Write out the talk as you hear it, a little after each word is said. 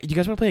you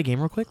guys want to play a game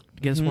real quick?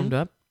 Get us warmed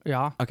up?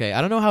 Yeah. Okay,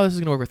 I don't know how this is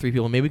going to work with 3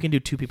 people. Maybe we can do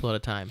 2 people at a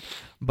time.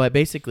 But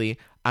basically,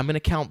 I'm going to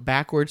count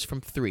backwards from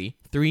 3.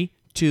 3,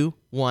 2,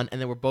 1, and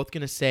then we're both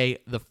going to say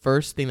the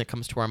first thing that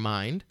comes to our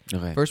mind,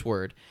 first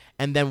word,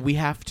 and then we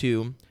have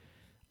to.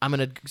 I'm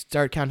going to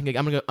start counting.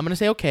 I'm going to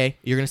say okay.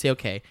 You're going to say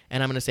okay,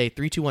 and I'm going to say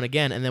 3, 2, 1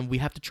 again, and then we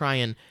have to try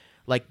and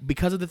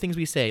because of the things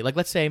we say. Like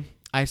let's say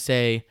I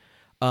say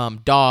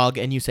dog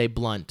and you say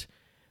blunt.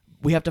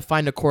 We have to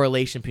find a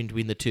correlation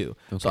between the two.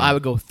 Okay. So I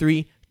would go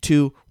 3,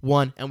 2,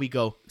 1, and we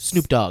go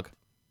Snoop Dogg.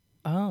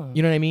 Oh.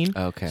 You know what I mean?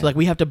 Okay. So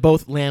we have to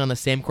both land on the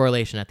same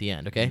correlation at the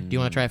end. Okay. Do you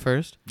want to try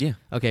first? Yeah.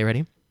 Okay.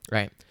 Ready?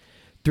 Right.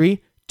 3,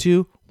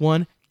 2,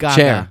 1. Gaga.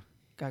 Chair.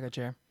 Gaga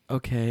chair.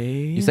 Okay.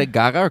 You said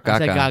Gaga or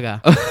Gaga? I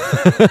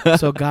said Gaga.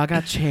 So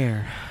Gaga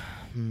chair.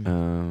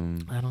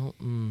 I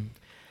don't.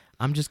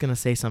 I'm just gonna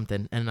say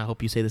something, and I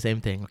hope you say the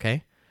same thing.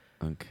 Okay.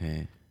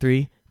 Okay.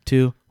 3,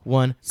 2,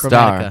 1. Chromatica.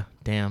 Star.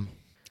 Damn.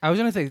 I was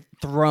gonna say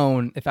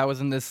throne if I was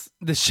in this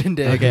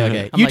shindig.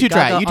 Okay. I'm You like, two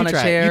try. Gaga You two on a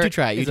try. chair You two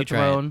try. You is two a try.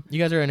 throne. You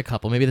guys are in a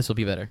couple. Maybe this will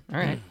be better. All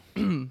right.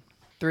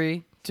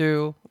 3,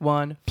 2,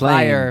 1. Plane.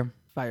 Fire.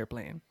 Fire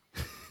plane.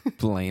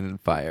 Plane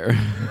and fire.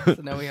 So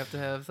now we have to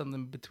have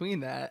something between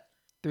that.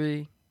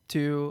 3,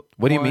 2.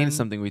 What do you mean 1.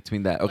 something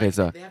between that? Okay,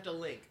 so they have to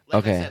link.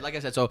 Okay. Like I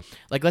said. So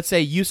let's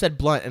say you said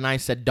blunt and I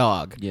said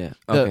dog. yeah.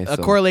 A Okay. so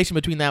correlation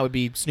between that would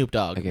be Snoop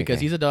Dogg Okay, because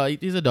okay. he's a dog.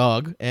 He's a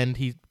dog and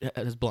he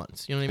has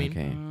blunts. You know what I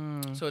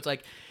mean? Okay. So it's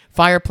like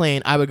fire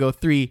plane. I would go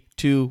 3,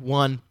 2,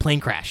 1.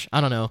 Plane crash.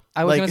 I don't know.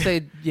 I was gonna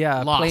say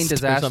Lost plane or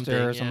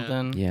disaster or something,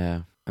 something.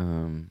 Yeah.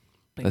 Plane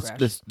Let's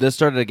crash. let's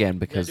start it again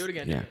because do it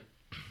again. yeah. Do it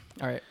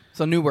again. All right.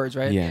 So new words,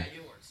 right? Yeah.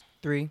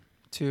 3,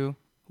 2,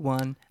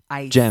 1.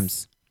 Ice.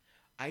 Gems.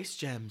 Ice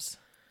gems.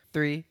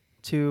 3,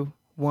 2,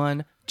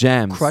 1.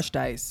 Gems. Crushed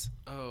ice.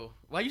 Oh,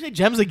 why you say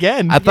gems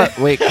again? I thought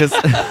wait because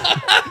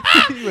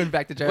You went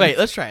back to gems. Wait,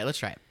 let's try it. Let's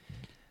try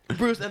it.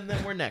 Bruce, and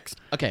then we're next.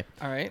 Okay.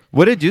 All right.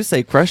 what did you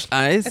say? Crushed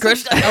ice.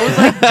 I was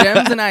like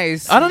gems and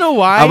ice. I don't know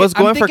why. I was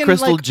going I'm for thinking,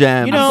 crystal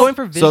gems. you know, I'm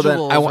going for so then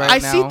visuals I I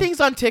right see now. things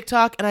on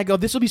TikTok and I go,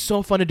 this will be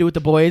so fun to do with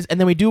the boys. And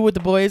then we do it with the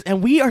boys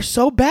and we are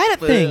so bad at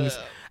things.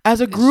 As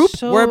a group,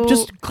 we're so-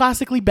 just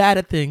classically bad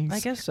at things.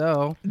 I guess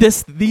so.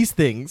 These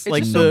things. It's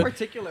like just the, so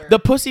particular. the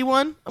pussy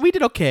one, we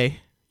did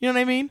okay. You know what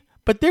I mean?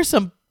 But there's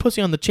some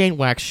pussy on the chain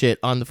wax shit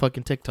on the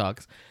fucking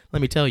TikToks.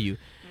 Let me tell you.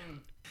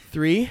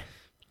 3,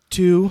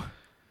 2,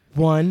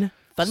 1.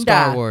 Thunder.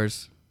 Star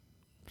Wars.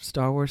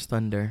 Star Wars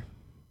Thunder.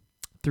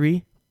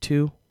 3,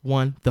 2,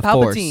 1. The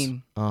Palpatine.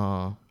 Force.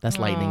 Oh, that's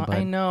lightning, bud.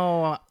 I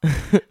know.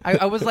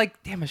 I was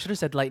like, damn, I should have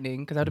said lightning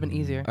because that would have been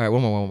easier. All right,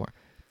 one more.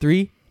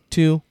 3,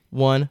 2,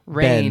 1.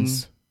 Rain.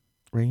 Benz.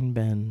 Rain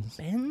Benz.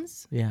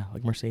 Benz? Yeah,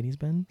 like Mercedes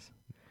Benz.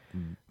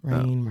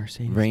 Rain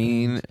Mercedes.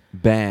 rain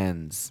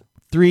bands.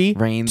 3,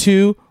 Rain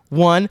 2,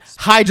 1.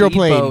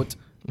 Hydroplane. Speedboat.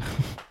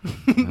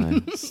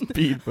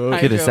 Speedboat. You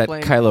could have said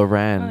Hydroplane. Kylo Oh,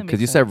 Ren that because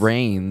makes you said sense.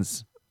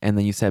 rains and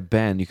then you said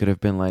Ben. You could have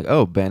been like,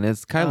 oh, Ben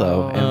is Kylo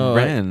Oh. and Oh,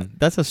 Ren.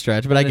 That's a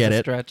stretch, but I That get is a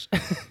it. Stretch.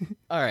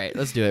 All right,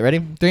 let's do it. Ready?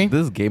 3?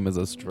 This game is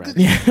a stretch.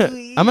 Yeah.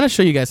 I'm going to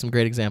show you guys some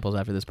great examples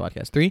after this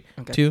podcast. 3,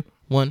 Okay. 2,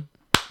 1.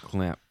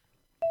 Clamp.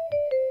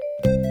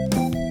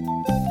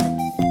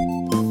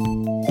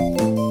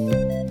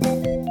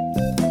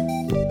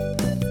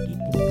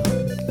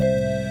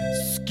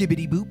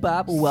 Skibbity boop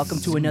bop. Welcome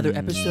to another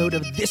episode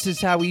of This Is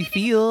How We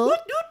Feel,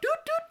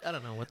 I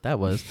don't know what that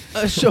was.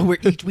 a show where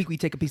each week we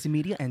take a piece of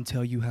media and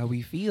tell you how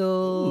we feel.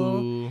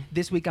 Ooh.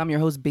 This week I'm your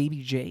host,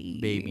 Baby J.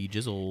 Baby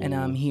Jizzle. And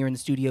I'm here in the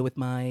studio with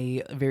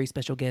my very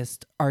special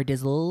guest, R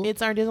Dizzle.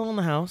 It's our Dizzle in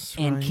the house.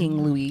 and Ryan.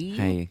 King Louis.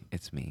 Hey,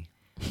 it's me.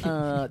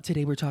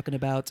 Today we're talking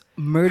about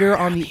Murder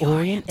on the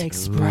Orient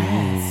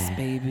Express,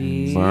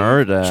 baby.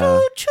 Murder.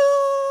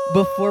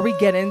 Before we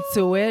get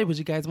into it, would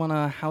you guys want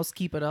to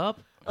housekeep it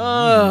up?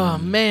 Oh,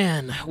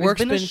 man. Work's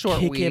been been, a short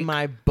kicking week.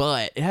 my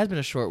butt. It has been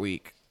a short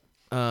week.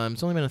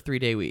 It's only been a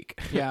 3-day week.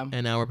 Yeah.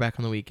 And now we're back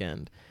on the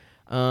weekend.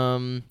 I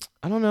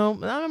don't know.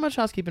 Not much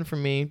housekeeping for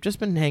me. Just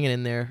been hanging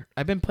in there.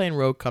 I've been playing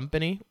Rogue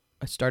Company.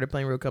 I started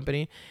playing Rogue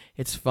Company.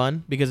 It's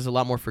fun because it's a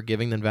lot more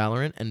forgiving than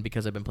Valorant. And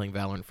because I've been playing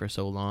Valorant for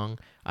so long,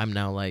 I'm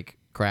now, like,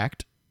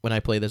 cracked when I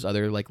play this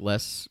other, like,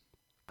 less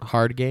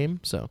hard game.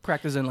 So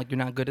Cracked as in like you're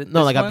not good at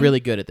no, this like one? I'm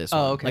really good at this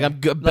Oh, one. okay. Like I'm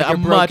good, Like but you're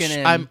I'm much. broken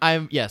in.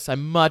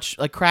 I'm much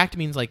like cracked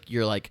means like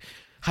you're like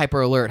hyper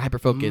alert, hyper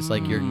focused,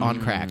 like you're on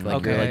crack, like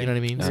you're Okay. like you know what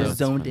I mean. Yeah. So So that's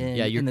zoned fine. in.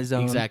 yeah, you're in the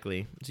zone.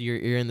 exactly. So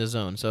you're in the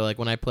zone. So like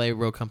when I play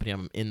Rogue Company,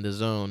 I'm in the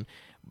zone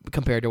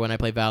compared to when I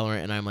play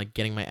Valorant and I'm like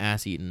getting my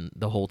ass eaten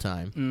the whole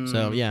time.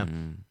 So yeah.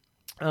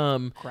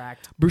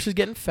 Cracked. Bruce is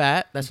getting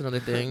fat. That's another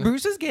thing.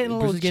 Bruce is getting a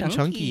Bruce little is getting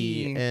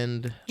chunky. chunky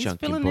and He's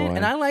Chunky feeling boy. it,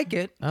 and I like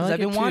it I because like I've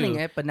been it wanting too.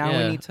 it, but now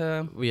Yeah. we need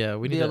to yeah,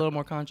 we be need a to, little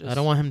more conscious. I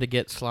don't want him to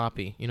get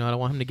sloppy. You know, I don't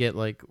want him to get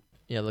like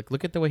yeah.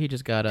 Look at the way he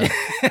just got up.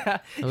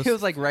 It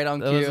was like right on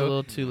That cue. was a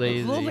little too lazy.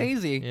 It was a little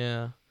lazy.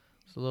 Yeah,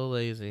 it's a little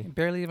lazy.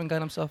 Barely even got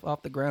himself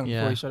off the ground Yeah.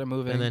 before he started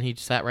moving. And then he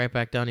sat right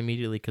back down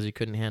immediately because he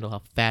couldn't handle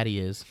how fat he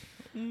is.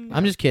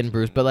 I'm just kidding,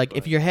 Bruce. But like,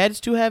 if your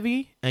head's too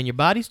heavy and your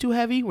body's too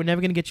heavy, we're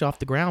never gonna get you off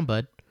the ground,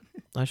 bud.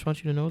 I just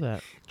want you to know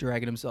that.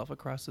 Dragging himself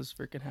across this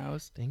freaking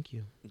house. Thank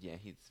you. Yeah,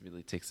 he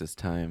really takes his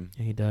time.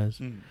 Yeah, he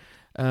does.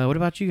 What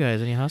about you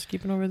guys? Any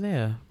housekeeping over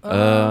there?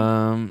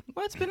 Well,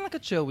 it's been like a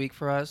chill week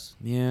for us.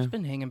 Yeah. He's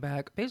been hanging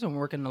back. Babe's been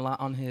working a lot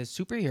on his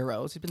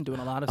superheroes. He's been doing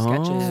a lot of Oh,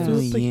 sketches. Superheroes.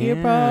 Really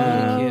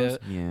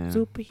cute. Yeah.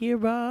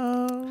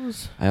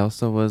 Superheroes. I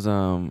also was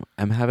I'm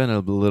having a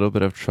little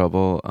bit of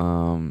trouble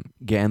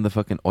getting the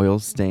fucking oil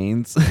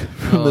stains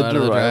from the out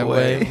of the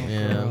driveway.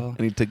 Yeah. Girl.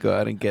 I need to go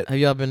out and get. Have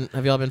y'all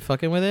been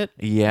fucking with it?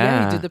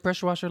 Yeah. He did the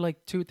pressure washer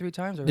like 2-3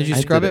 times already. Did you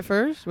I scrub did it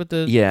first with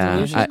the Yeah.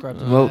 solution? I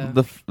scrubbed it. Well,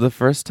 Yeah. the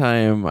first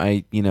time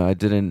I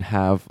didn't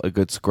have a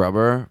good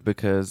scrubber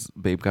because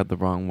Babe got the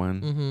wrong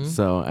one. Mhm.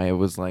 So I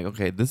was like,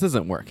 okay, this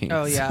isn't working.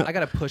 Oh yeah, So- I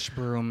got a push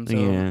broom, so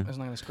Yeah. it's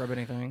not gonna scrub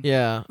anything.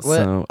 Yeah.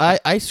 So-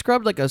 I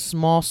scrubbed like a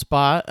small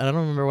spot. And I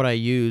don't remember what I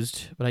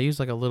used, but I used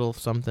like a little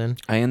something.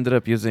 I ended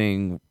up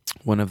using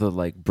one of the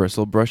like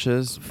bristle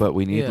brushes, but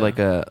we need Yeah. like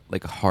a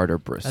harder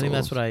bristle. I think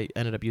that's what I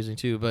ended up using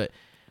too. But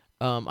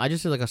I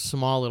just did like a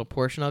small little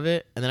portion of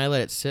it, and then I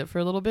let it sit for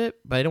a little bit.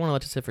 But I didn't want to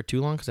let it sit for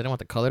too long because I didn't want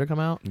the color to come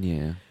out.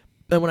 Yeah.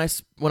 And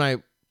when I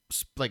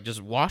like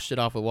just washed it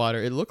off with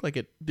water, it looked like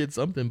it did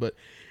something, but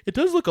it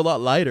does look a lot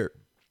lighter.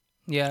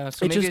 Yeah,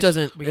 so It maybe just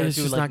doesn't. We gotta It's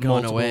do just like not going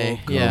multiple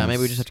away. Yeah, coats.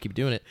 maybe we just have to keep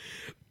doing it.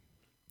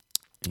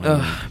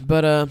 Yeah.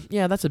 But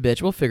yeah, that's a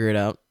bitch. We'll figure it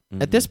out.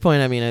 At Mhm. this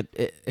point, I mean,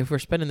 if we're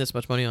spending this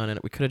much money on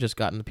it, we could have just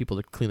gotten the people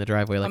to clean the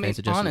driveway like I, I mean,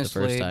 suggested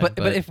honestly, the first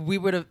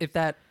time. but if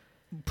that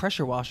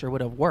pressure washer would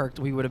have worked,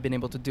 we would have been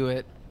able to do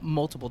it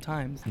multiple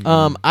times.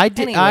 I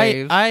did.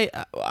 Anyways.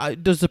 I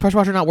does the pressure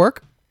washer not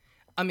work?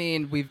 I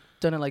mean, we've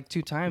done it like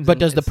 2 times. But and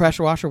does the it's-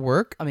 pressure washer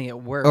work, I mean, it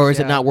works. or is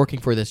it yeah. not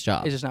working for this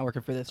job? It's just not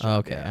working for this Oh,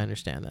 job. okay, I Yeah.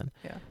 understand then.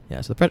 Yeah.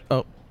 Yeah. So the pressure.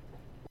 Oh,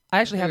 I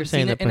actually You were haven't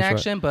saying seen the it in pressure-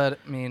 action, but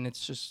I mean,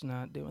 it's just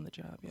not doing the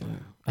job. Yeah.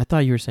 I thought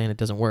you were saying it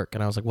doesn't work,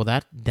 and I was like, well,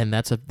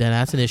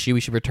 that's an issue.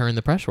 We should return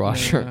the pressure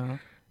washer. Yeah.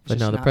 But Just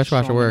no, the not pressure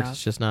washer strong works. enough.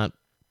 It's just not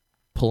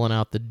pulling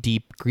out the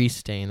deep grease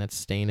stain that's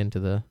stained into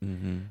the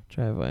Mhm.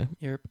 driveway.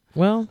 Yep.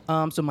 Well,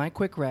 So my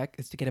quick rec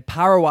is to get a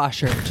power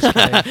washer. Just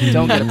kidding.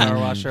 Don't get a power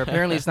washer.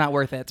 Apparently, it's not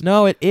worth it.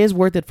 no, it is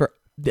worth it for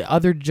the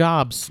other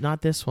jobs,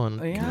 not this one.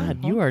 Yeah,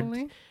 God, you are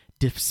hopefully.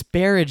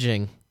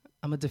 disparaging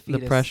I'm a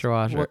defeatist. the pressure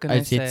washer. What can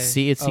I say?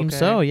 It seems Okay.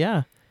 so.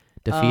 Yeah,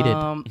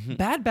 defeated.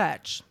 Bad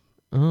Batch.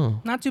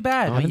 Oh, Not too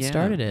bad. I haven't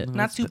started it. No,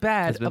 Not it's too been-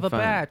 bad it's been of a fun.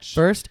 batch.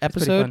 First pretty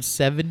episode, fun.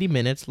 70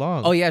 minutes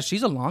long. Oh yeah,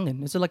 she's a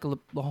longin'. It's like a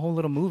whole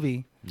little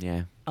movie.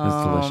 Yeah.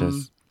 It's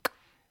delicious. You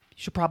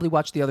should probably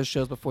watch the other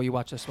shows before you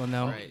watch this one,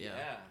 though. Right, yeah.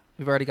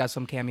 We've already got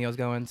some cameos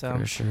going, so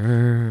For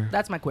sure.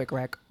 that's my quick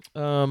rec.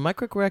 My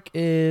quick rec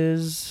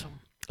is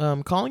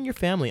calling your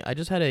family. I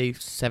just had a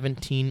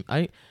 17.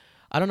 I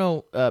don't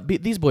know.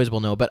 These boys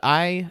will know, but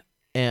I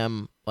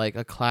am like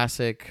a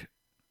classic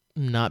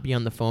not be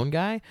on the phone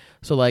guy.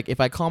 So like if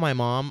I call my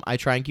mom, I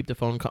try and keep the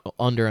phone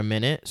under a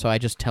minute. So I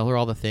just tell her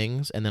all the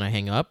things and then I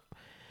hang up.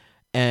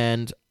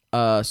 And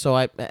so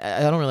I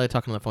don't really like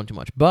talking on the phone too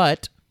much,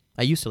 but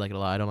I used to like it a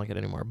lot. I don't like it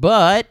anymore.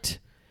 But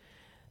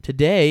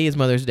today is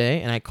Mother's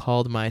Day, and I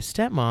called my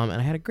stepmom, and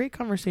I had a great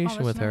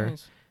conversation with her.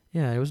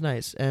 Yeah, it was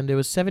nice. And it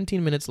was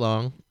 17 minutes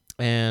long,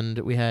 and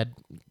we had,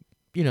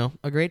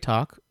 a great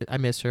talk. I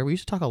miss her. We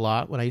used to talk a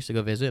lot when I used to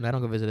go visit, and I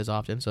don't go visit as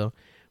often, so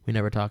we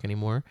never talk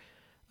anymore.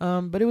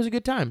 But it was a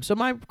good time. So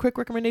my quick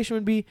recommendation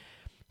would be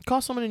call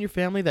someone in your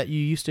family that you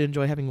used to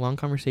enjoy having long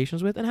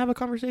conversations with and have a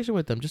conversation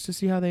with them just to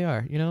see how they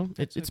are,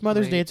 It's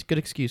Mother's Day. It's a good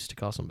excuse to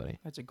call somebody.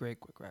 That's a great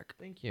quick rec.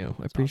 Thank you.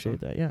 I That's appreciate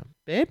that. Yeah.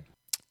 Babe?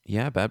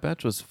 Yeah, Bad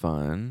Batch was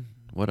fun.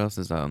 What else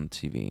is on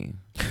TV?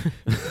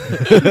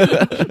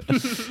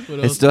 What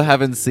I still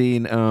haven't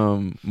seen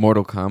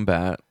Mortal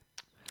Kombat.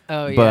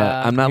 Oh But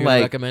yeah. I'm not You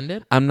like recommend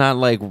it? I'm not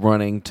like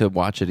running to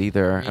watch it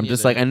either. Me I'm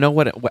just neither.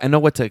 like I know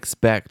what to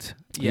expect.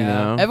 Yeah. You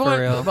know? Everyone,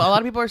 For real. a lot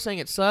of people are saying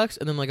it sucks,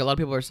 and then like a lot of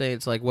people are saying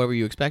it's like, what were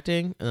you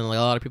expecting? And then like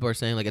a lot of people are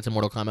saying like it's a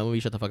Mortal Kombat movie.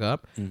 Shut the fuck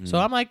up. Mhm. So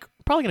I'm like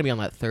probably gonna be on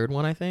that third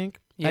one. I think.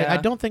 Yeah. I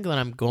don't think that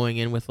I'm going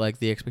in with like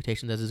the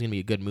expectation that this is gonna be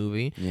a good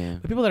movie. Yeah.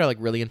 But people that are like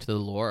really into the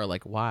lore are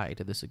like, why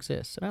did this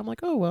exist? And I'm like,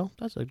 oh well,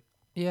 that's a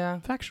Yeah.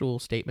 factual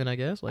statement, I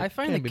guess. Like I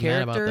find can't the be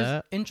mad about characters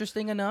that.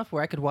 interesting enough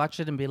where I could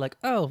watch it and be like,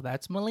 "Oh,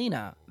 that's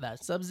Melina.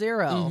 That's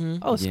Sub-Zero. Mhm.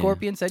 Oh, Yeah.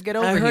 Scorpion said get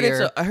over I heard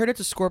here." I heard it's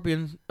a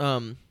Scorpion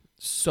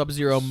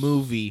Sub-Zero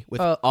movie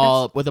with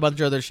Oh, with a bunch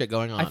of other shit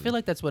going on. I feel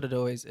like that's what it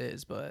always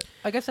is, but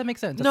I guess that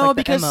makes sense. That's no, like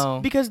the because MO.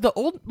 because the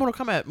old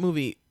Mortal Kombat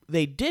movie,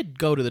 they did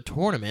go to the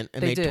tournament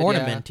and They they did,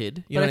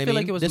 tournamented. You but know I what feel I mean?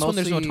 like it was This one,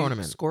 there's no mostly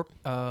tournament.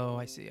 Oh,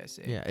 I see.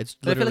 Yeah, it's.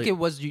 But I feel like literally- it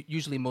was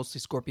usually mostly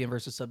Scorpion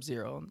versus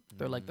Sub-Zero.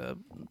 They're like the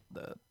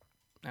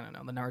I don't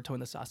know, the Naruto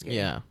and the Sasuke.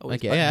 Yeah, always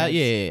like, yeah, button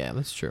heads. yeah.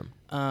 That's true.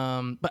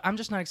 But I'm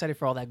just not excited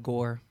for all that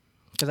gore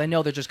because I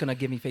know they're just gonna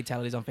give me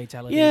fatalities on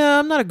fatalities. Yeah,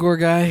 I'm not a gore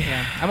guy.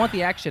 Yeah. I want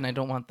the action. I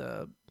don't want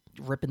the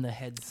ripping the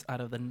heads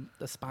out of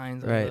the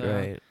spines. Right, and the,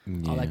 right.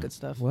 All Yeah. that good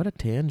stuff. What a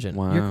tangent.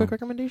 Wow. Your quick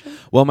recommendation?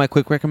 Well, my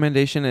quick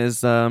recommendation is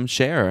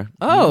Cher. Listen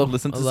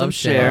I to love some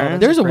Cher. Cher. That's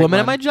There's a a great woman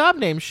at one. my job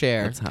named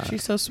Cher. That's hot.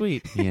 She's so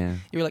sweet. Yeah,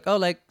 You were like, oh,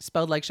 like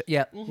spelled like Cher.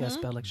 Yeah, Mhm. yeah,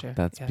 spelled like Cher.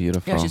 that's yeah.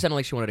 beautiful. Yeah, she sounded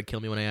like she wanted to kill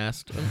me when I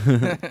asked.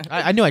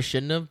 I knew I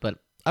shouldn't have, but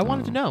I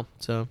wanted to know.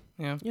 So,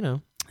 Yeah. you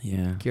know,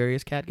 Yeah.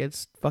 curious cat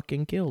gets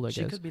fucking killed, I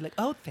She guess. could be like,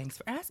 "Oh, thanks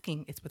for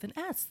asking. It's with an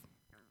S."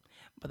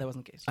 But that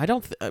wasn't the case. I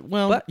don't.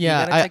 Well, But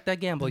yeah. you gotta take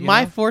that gamble. You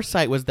My know?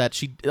 foresight was that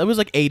it was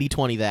like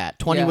 80-20 that.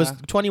 20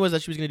 was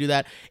that she was going to do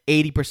that.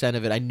 80%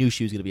 of it, I knew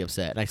she was going to be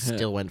upset, and I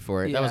still went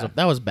for it. Yeah.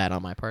 That was bad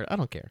on my part. I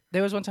don't care.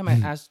 There was one time I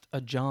asked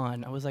a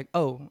John. I was like,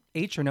 "Oh,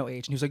 H or no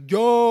H?" And he was like,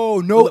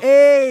 "Yo, no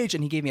H."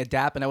 And he gave me a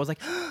dap, and I was like,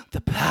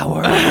 "The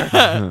power."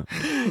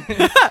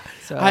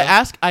 So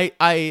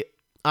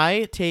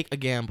I take a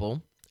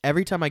gamble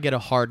every time I get a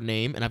hard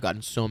name, and I've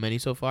gotten so many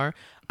so far.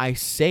 I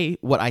say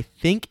what I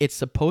think it's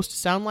supposed to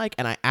sound like,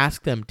 and I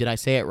ask them, did I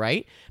say it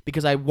right?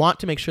 Because I want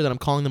to make sure that I'm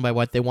calling them by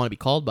what they want to be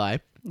called by.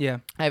 yeah.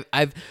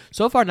 I've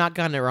so far not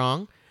gotten it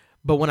wrong,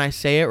 but when I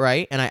say it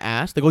right and I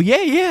ask, they go,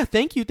 yeah,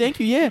 thank you,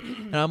 yeah.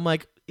 And I'm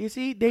like, you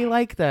see, they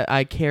like that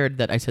I cared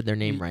that I said their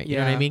name right. You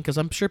know what I Yeah. mean? Because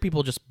I'm sure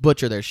people just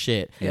butcher their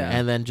shit Yeah.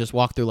 and then just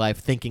walk through life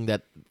thinking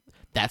that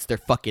that's their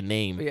fucking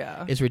name.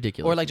 Yeah. It's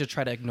ridiculous. Or like just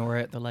try to ignore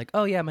it. They're like,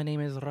 "Oh yeah, my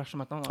name is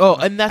Rashmatan." Oh,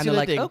 and that's the they're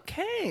other thing.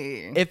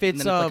 Okay. If it's,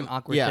 and then like an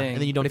awkward yeah, thing.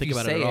 and then you don't But if think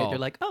about it say at all. You're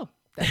like, "Oh,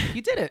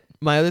 you did it."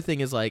 My other thing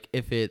is like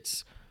if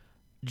it's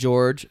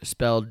George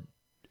spelled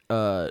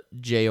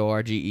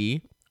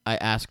Jorge, I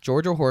ask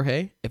George or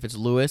Jorge. If it's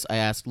Louis, I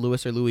ask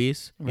Louis or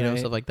Luis. You know, Right.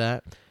 stuff like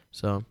that.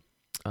 So,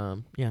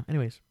 yeah.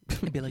 Anyways,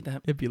 It'd be like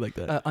that. it'd be like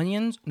that.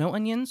 Onions? No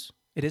onions.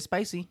 It is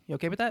spicy. You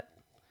okay with that?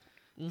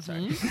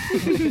 Sorry.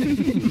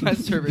 Mm-hmm. My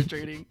server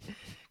trading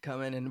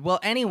coming in. Well,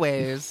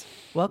 anyways,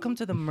 welcome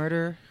to the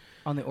Murder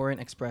on the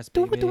Orient Express,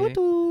 baby.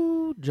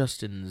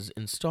 Justin's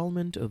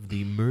installment of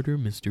the Murder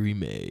Mystery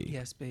May.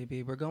 Yes,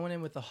 baby. We're going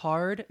in with a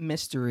hard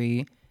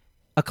mystery,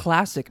 a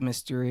classic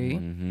mystery,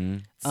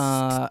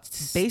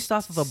 based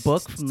off of a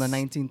book from the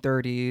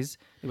 1930s.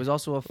 There was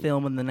also a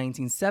film in the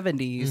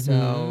 1970s.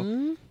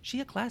 So she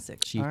a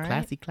classic. She all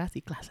right?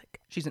 classy.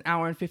 She's an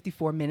hour and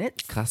 54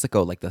 minutes.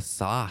 Classico, like the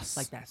sauce.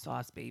 Like that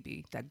sauce,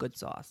 baby. That good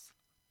sauce.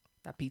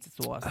 That pizza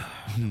sauce.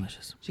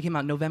 Delicious. She came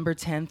out November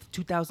 10th,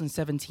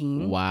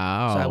 2017.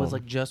 Wow. So I was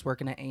like just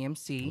working at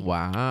AMC.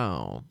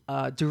 Wow.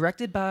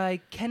 Directed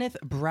by Kenneth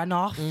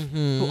Branagh,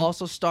 Mm-hmm. who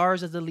also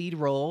stars as the lead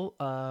role,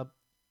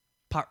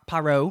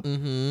 Poirot.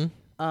 Mm-hmm.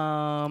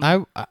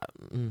 I'm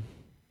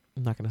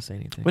not gonna say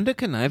anything. When did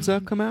Knives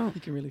Out come out?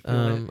 You can really feel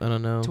it. I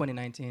don't know.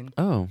 2019.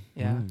 Oh.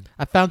 Yeah.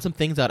 I found some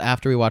things out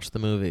after we watched the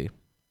movie.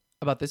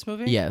 About this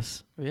movie?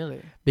 Yes,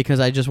 Really? because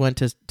I just went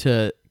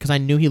to because I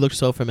knew he looked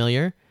so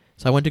familiar.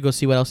 So I went to go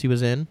see what else he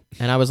was in,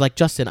 and I was like,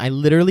 Justin, I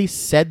literally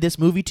said this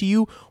movie to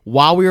you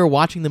while we were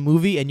watching the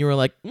movie, and you were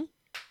like,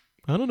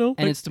 I don't know.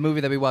 And it's the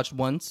movie that we watched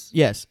once.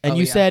 Yes, and Oh,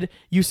 you yeah.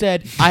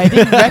 said I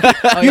didn't.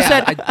 Oh, you yeah.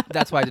 said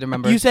That's why I didn't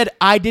remember. you said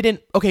I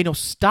didn't. Okay, no,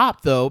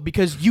 stop though,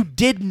 because you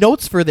did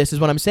notes for this, is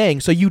what I'm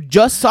saying. So you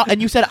just saw,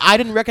 and you said I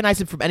didn't recognize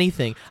him from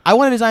anything. I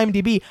wanted his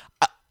IMDb.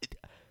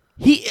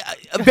 He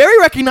very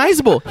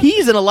recognizable.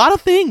 He's in a lot of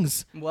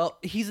things, Well,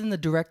 he's in the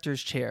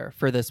director's chair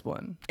for this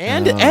one.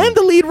 and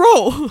the lead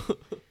role.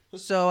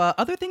 So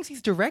other things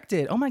he's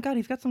directed. Oh my God,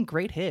 he's got some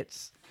great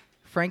hits.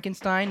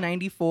 Frankenstein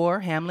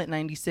 94, Hamlet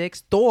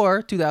 96,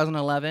 Thor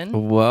 2011,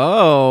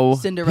 Whoa.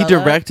 Cinderella. He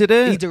directed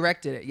it? He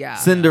directed it, yeah.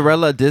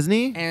 Cinderella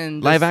Disney?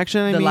 And live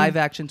action, the I mean? live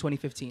action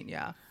 2015,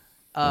 yeah.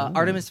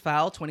 Artemis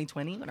Fowl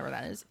 2020, whatever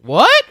that is.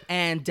 What?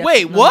 And Death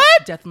Wait, on the,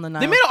 what? Death on the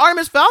Nile. They made an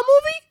Artemis Fowl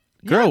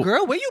movie? Girl. Yeah,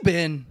 girl, where you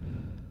been?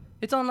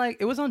 It's on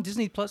it was on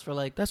Disney Plus for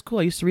like. That's cool.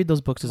 I used to read those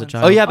books as a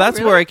child. Oh, yeah, that's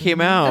really? where it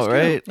came out, That's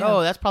right? true.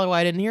 Oh, that's probably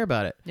why I didn't hear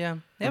about it. Yeah,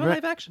 they have a Right.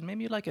 live action.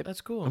 Maybe you'd like it.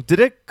 That's cool. Did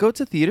it go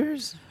to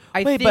theaters?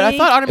 Wait, but I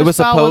thought Artemis It was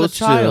Fowl was a supposed to.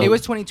 child. it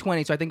was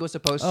 2020, so I think it was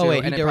supposed Oh to,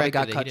 wait, he and it probably directed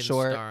got it. cut He didn't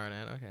short star in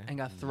it. Okay. and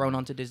got thrown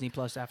onto Disney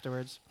Plus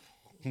afterwards.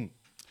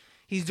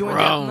 He's doing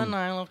Death on the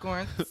Nile, of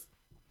course.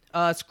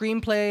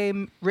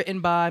 Screenplay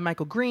written by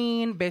Michael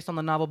Green, based on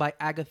the novel by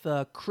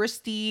Agatha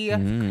Christie.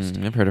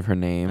 I've heard of her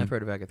name. I've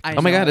heard of Agatha. I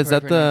Oh my know, God, I've is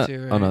heard that of her the...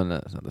 name too, Oh, no, right? no,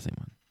 that's not the same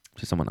one.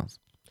 She's someone else.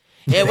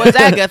 It was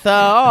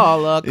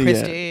Agatha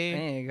Christie.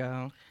 There you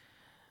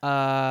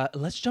go.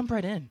 Let's jump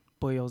right in,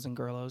 boyos and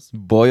girlos.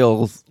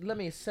 Boils. Let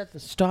me set the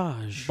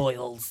stage.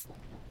 Boils.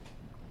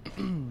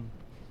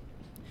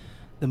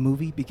 The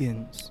movie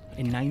begins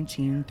in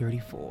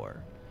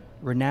 1934.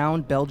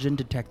 Renowned Belgian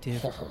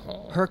detective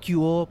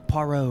Hercule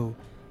Poirot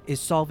is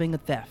solving a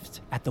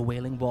theft at the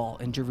Wailing Wall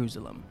in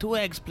Jerusalem. 2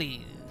 eggs,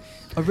 please.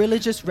 A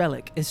religious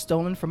relic is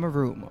stolen from a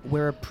room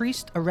where a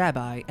priest, a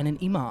rabbi, and an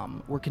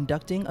imam were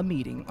conducting a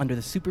meeting under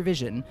the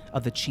supervision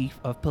of the chief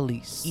of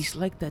police. It's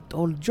like that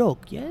old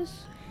joke,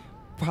 yes?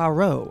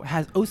 Poirot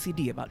has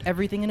OCD about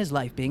everything in his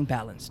life being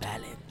balanced.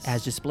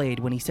 As displayed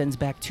when he sends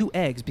back 2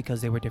 eggs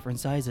because they were different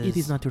sizes. It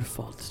is not your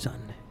fault,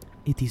 son.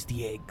 It is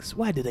the eggs.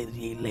 Why do they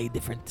lay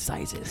different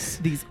sizes?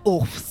 these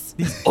oafs.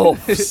 These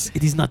offs.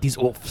 It is not these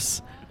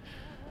offs.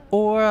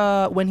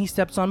 Or when he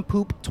steps on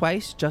poop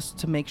twice just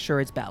to make sure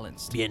it's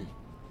balanced. Bien.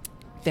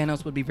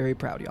 Thanos would be very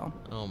proud, y'all.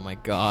 Oh my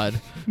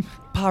God.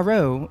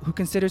 Poirot, who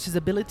considers his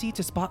ability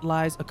to spot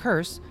lies a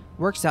curse,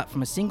 works out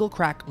from a single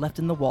crack left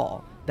in the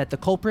wall that the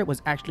culprit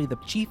was actually the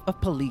chief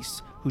of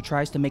police, who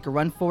tries to make a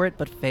run for it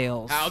but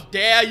fails. How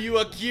dare you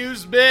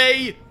accuse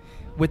me?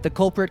 With the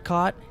culprit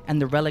caught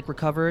and the relic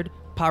recovered,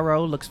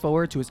 Poirot looks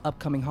forward to his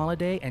upcoming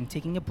holiday and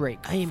taking a break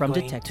from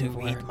detective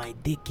work. my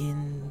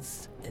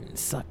Dickens and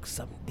suck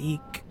some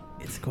dick.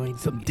 It's going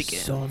to be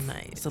so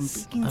nice.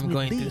 I'm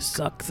going to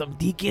suck some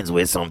Dickens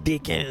with some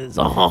Dickens.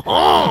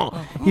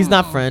 He's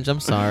not French. I'm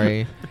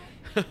sorry.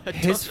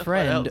 His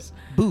friend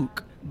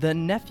Book, the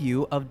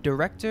nephew of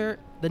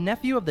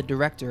the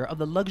director of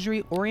the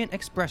luxury Orient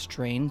Express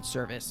train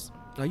service,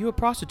 Are you a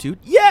prostitute?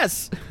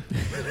 Yes.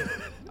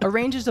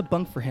 arranges a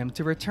bunk for him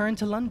to return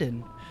to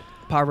London.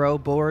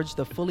 Poirot boards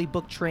the fully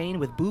booked train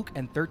with Book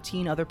and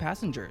 13 other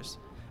passengers.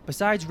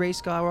 Besides Ray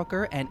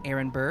Skywalker and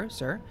Aaron Burr,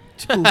 sir,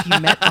 who he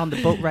met on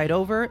the boat ride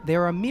over,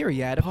 there are a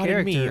myriad of Pardon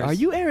characters. me. Are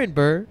you Aaron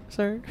Burr,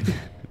 sir?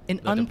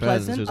 An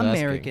unpleasant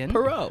American.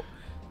 Perot.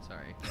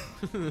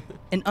 Sorry.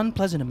 An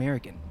unpleasant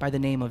American by the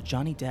name of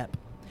Johnny Depp.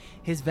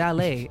 His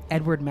valet,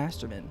 Edward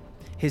Masterman.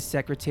 His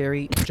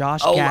secretary,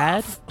 Josh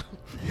Gad.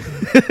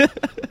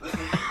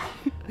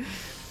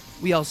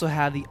 We also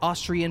have the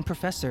Austrian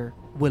professor,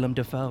 Willem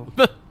Dafoe.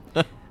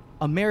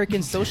 American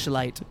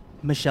socialite,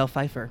 Michelle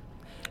Pfeiffer.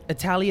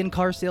 Italian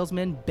car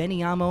salesman,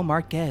 Beniamo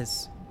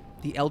Marquez.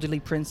 The elderly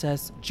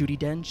princess, Judi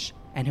Dench.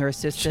 And her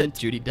assistant,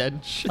 Judi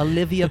Dench.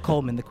 Olivia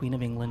Colman, the Queen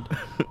of England.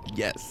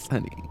 Yes,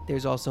 honey.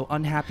 There's also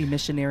unhappy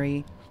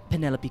missionary,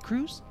 Penelope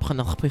Cruz.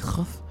 Penelope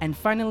Cruz. And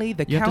finally,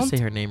 the You have to Count say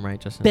her name right,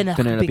 Justin.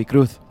 Penelope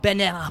Cruz.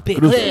 Penelope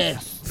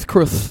Cruz.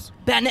 Cruz.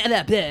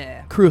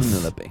 Penelope. Cruz.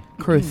 Penelope.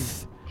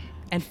 Cruz.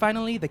 And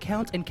finally, the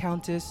Count and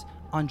Countess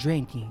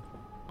Andrenki.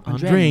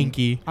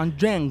 Andrenki.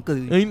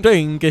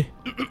 Andrenki.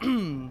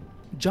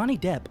 Johnny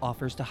Depp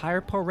offers to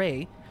hire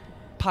Poirot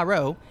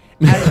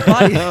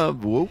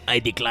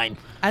I decline.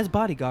 as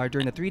bodyguard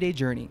during the 3-day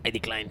journey, I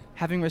decline.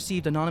 having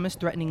received anonymous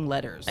threatening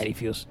letters. I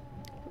refuse.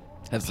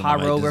 That's the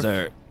one I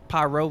deserve.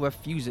 Poirot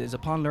refuses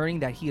upon learning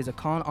that he is a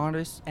con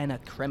artist and a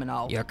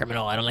criminal. You're a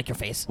criminal. I don't like your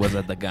face. Was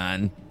it the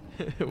gun?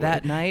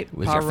 That night,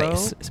 Where's your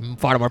face? Poirot It's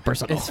far more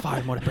personal. is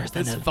far more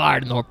personal. It's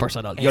far more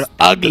personal. You're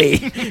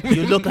ugly.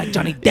 You look like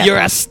Johnny Depp. Your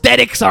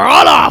aesthetics are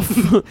all off.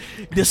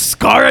 The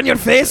scar on your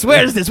face.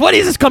 Where is this? What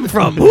is this coming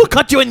from? Who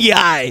cut you in the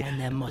eye? And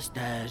the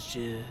mustache.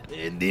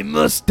 In the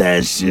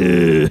mustache.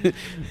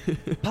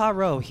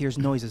 Poirot hears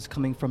noises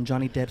coming from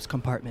Johnny Depp's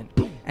compartment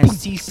and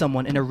sees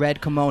someone in a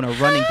red kimono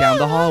running down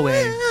the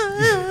hallway.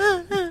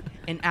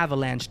 An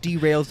avalanche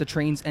derails the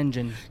train's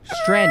engine,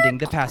 stranding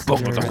the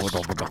passengers.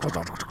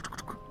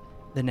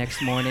 The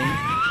next morning,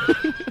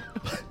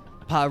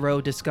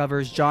 Poirot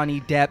discovers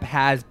Johnny Depp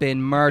has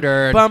been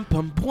murdered.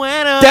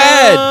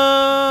 Dead!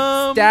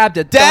 Stabbed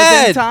a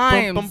Dead!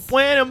 dozen times.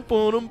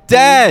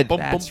 Dead!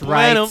 That's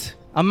right.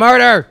 A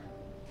murder.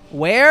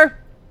 Where?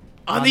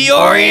 On the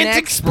Orient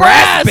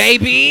Express,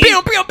 baby!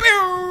 Pew, pew,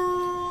 pew.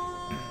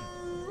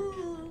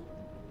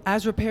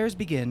 As repairs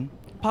begin,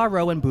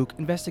 Poirot and Book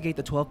investigate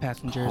the 12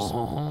 passengers,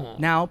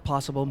 now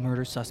possible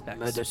murder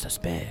suspects.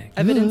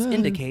 Evidence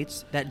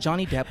indicates that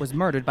Johnny Depp was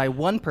murdered by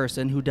one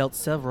person who dealt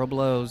several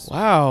blows.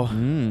 Wow.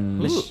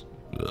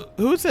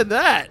 Who said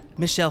that?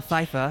 Michelle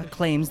Pfeiffer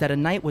claims that a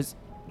night was...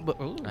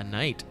 A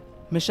night.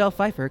 Michelle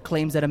Pfeiffer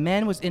claims that a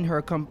man was in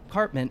her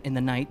compartment in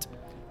the night.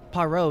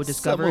 Poirot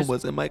discovers... Someone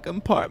was in my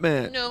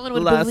compartment. No one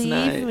would last believe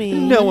night. me.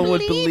 No one would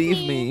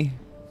believe me.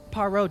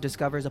 Poirot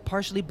discovers a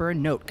partially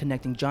burned note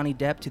connecting Johnny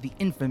Depp to the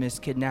infamous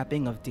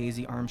kidnapping of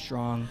Daisy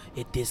Armstrong.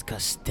 It is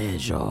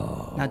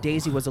Castejo. Now,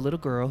 Daisy was a little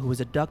girl who was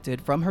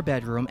abducted from her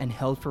bedroom and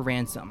held for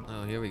ransom.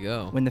 Oh, here we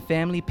go. When the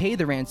family paid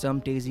the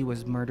ransom, Daisy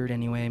was murdered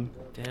anyway.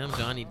 Damn,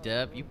 Johnny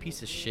Depp, you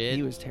piece of shit.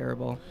 He was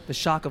terrible. The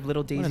shock of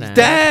little Daisy's an death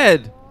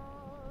Dead!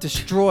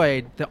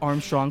 destroyed the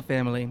Armstrong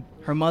family.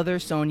 Her mother,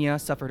 Sonia,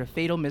 suffered a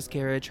fatal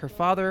miscarriage. Her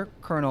father,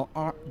 Colonel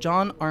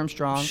John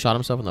Armstrong, Shot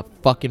himself in the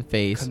fucking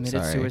face.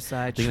 committed Sorry.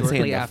 suicide Didn't say in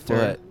shortly the after.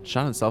 foot.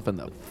 Shot himself in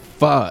the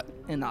foot.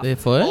 In The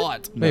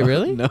foot? Wait, No,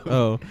 really? no.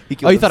 Oh. He Oh,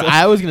 killed you thought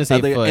himself. I was gonna say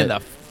I think foot? in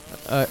the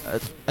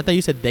I thought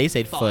you said they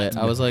said foot.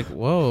 I was like,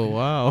 whoa,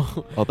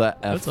 wow. Oh, that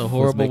F That's a was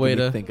horrible making way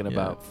me to- thinking yeah.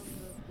 about.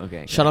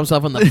 Okay. Shot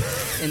himself in the.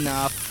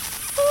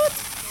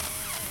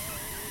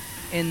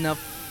 in the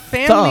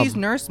family's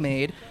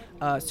nursemaid,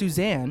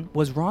 Suzanne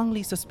was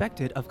wrongly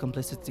suspected of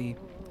complicity,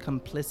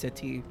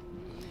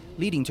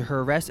 leading to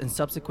her arrest and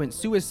subsequent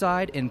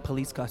suicide in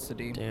police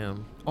custody,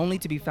 Damn. only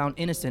to be found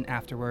innocent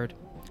afterward.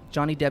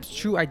 Johnny Depp's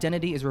true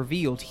identity is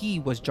revealed. He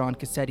was John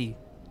Cassetti,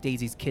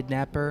 Daisy's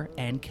kidnapper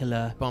and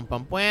killer. Bum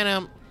bum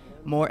buenum.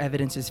 More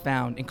evidence is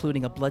found,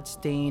 including a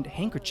blood-stained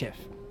handkerchief,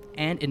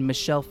 and in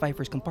Michelle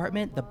Pfeiffer's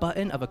compartment, the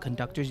button of a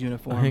conductor's A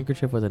uniform.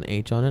 handkerchief with an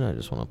H on it. I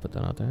just want to put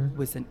that out there.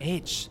 With an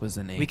H. Was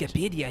an H.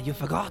 Wikipedia, you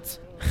forgot.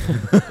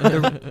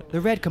 the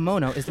red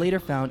kimono is later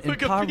found in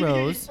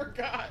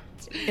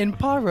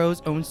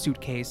Poirot's own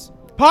suitcase,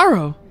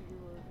 Paro.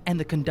 and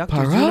the conductor's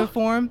Poirot?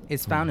 uniform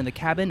is found in the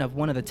cabin of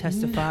one of the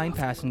testifying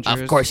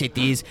passengers. Of course it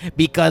is,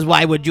 because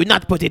why would you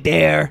not put it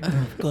there?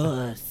 Of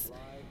course.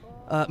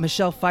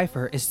 Michelle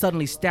Pfeiffer is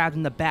suddenly stabbed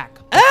in the back.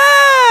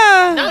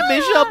 Not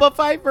Michelle, but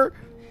Pfeiffer.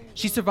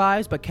 She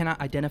survives but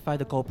cannot identify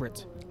the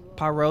culprit.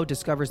 Poirot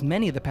discovers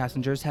many of the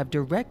passengers have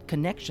direct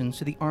connections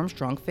to the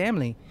Armstrong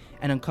family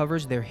and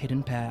uncovers their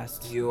hidden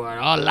past. You are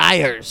all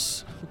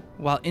liars.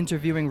 While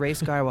interviewing Ray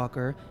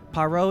Skywalker,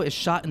 Poirot is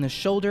shot in the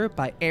shoulder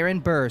by Aaron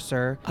Burr,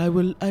 sir,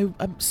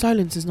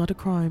 Silence is not a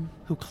crime.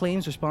 who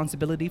claims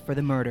responsibility for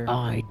the murder.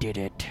 I did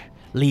it.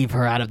 Leave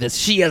her out of this.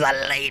 She is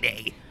a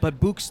lady. But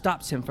Book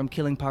stops him from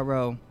killing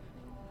Poirot.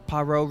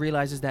 Poirot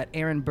realizes that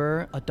Aaron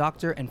Burr, a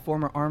doctor and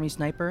former army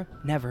sniper,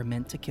 never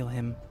meant to kill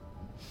him.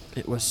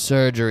 It was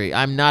surgery.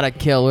 I'm not a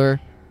killer.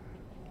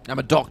 I'm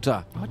a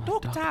doctor. A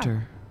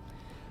doctor.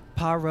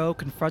 Poirot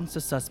confronts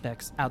the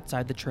suspects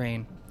outside the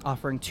train,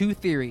 offering two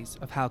theories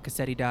of how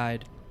Cassetti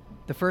died.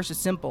 The first is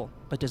simple,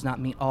 but does not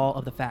meet all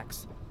of the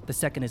facts. The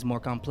second is more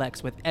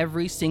complex, with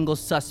every single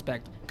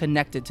suspect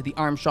connected to the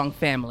Armstrong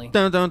family.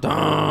 Dun, dun,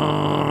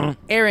 dun.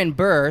 Aaron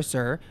Burr,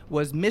 sir,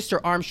 was Mr.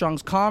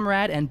 Armstrong's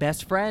comrade and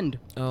best friend.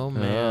 Oh,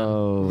 man.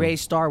 Oh. Ray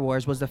Star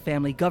Wars was the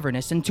family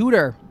governess and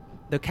tutor.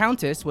 The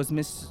Countess was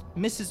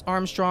Mrs.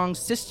 Armstrong's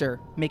sister,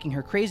 making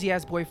her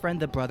crazy-ass boyfriend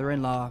the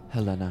brother-in-law.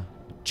 Helena.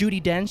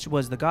 Judy Dench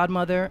was the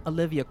godmother.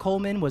 Olivia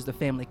Colman was the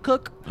family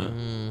cook.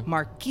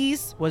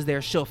 Marquise was their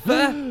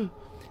chauffeur.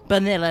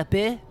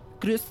 Penelope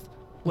Cruz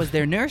was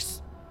their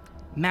nurse.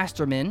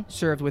 Masterman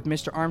served with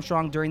Mr.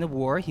 Armstrong during the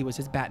war. He was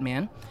his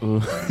Batman.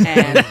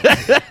 And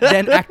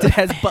then acted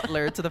as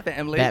butler to the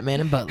family.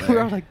 Batman and Butler. We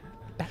were all like,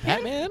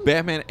 Batman?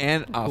 Batman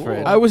and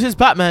Alfred. I was his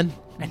Batman.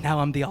 And now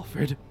I'm the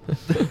Alfred.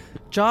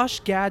 Josh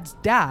Gad's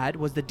dad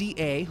was the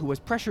DA who was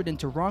pressured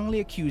into wrongly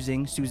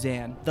accusing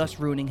Suzanne, thus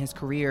ruining his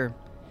career.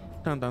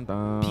 Dun, dun,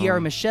 dun. Pierre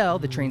Michel,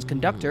 the train's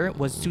conductor,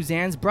 was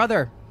Suzanne's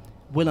brother.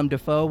 Willem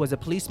Dafoe was a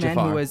policeman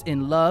Jafar. who was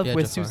in love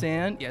with Jafar.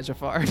 Suzanne. Yeah,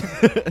 Jafar.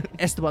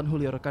 Esteban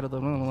Julio Ricardo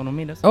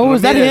Ramirez. Oh,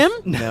 is that him?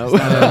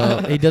 No.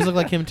 He does look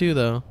like him too,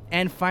 though.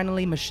 And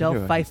finally, Michelle I knew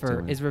I was Pfeiffer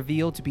doing. is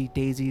revealed to be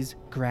Daisy's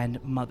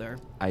grandmother.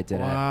 I did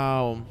it.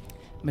 Wow.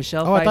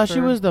 Michelle Oh, Pfeiffer. I thought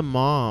she was the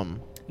mom.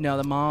 No,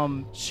 the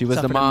mom. She was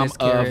the suffered a mom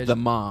miscarriage. of the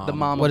mom. The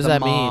mom What of does the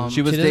that mean? mom.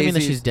 She was doesn't mean that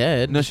Daisy's- she's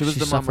dead. No, she was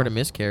the suffered mama. a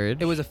miscarriage.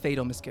 It was a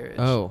fatal miscarriage.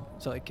 Oh.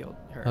 So it killed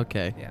her.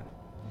 Okay. Yeah.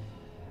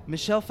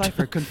 Michelle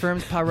Pfeiffer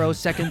confirms Poirot's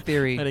second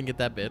theory, I didn't get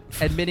that bit.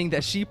 admitting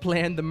that she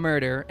planned the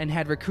murder and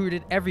had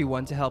recruited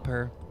everyone to help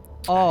her.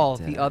 All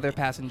did the it. other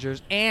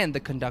passengers and the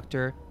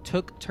conductor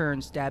took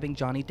turns stabbing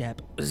Johnny Depp.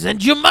 Then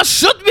you must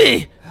shoot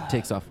me.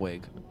 Takes off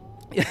wig.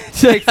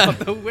 Takes off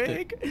the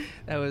wig.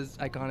 That was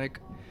iconic.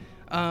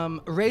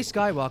 Ray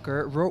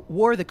Skywalker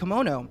wore the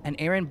kimono, and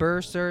Aaron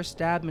Burr, sir,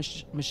 stabbed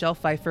Michelle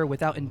Pfeiffer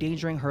without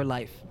endangering her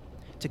life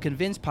to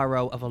convince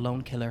Poirot of a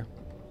lone killer.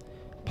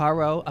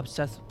 Poirot,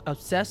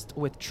 obsessed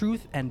with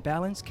truth and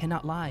balance,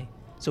 cannot lie,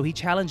 so he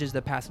challenges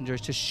the passengers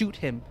to shoot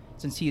him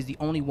since he is the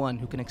only one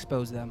who can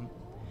expose them.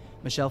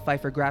 Michelle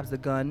Pfeiffer grabs the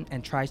gun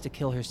and tries to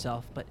kill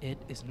herself, but it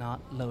is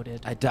not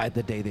loaded. I died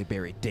the day they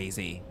buried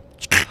Daisy.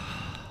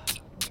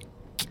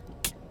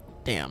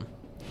 Damn.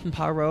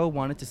 Poirot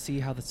wanted to see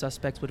how the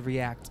suspects would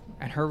react,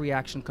 and her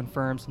reaction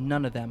confirms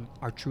none of them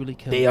are truly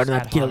killers. They are at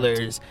not heart.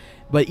 killers.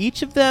 But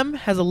each of them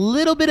has a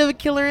little bit of a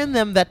killer in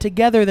them that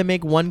together they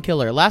make one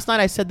killer. Last night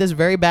I said this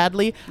very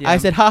badly. Yeah. I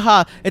said,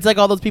 haha, it's like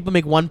all those people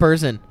make one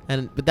person.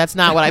 But that's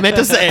not what I meant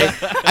to say.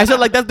 I said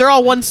like that they're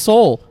all one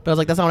soul. But I was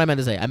like, that's not what I meant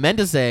to say. I meant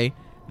to say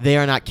they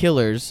are not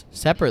killers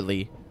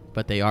separately,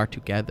 but they are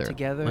together.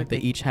 Together, Like they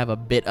they- each have a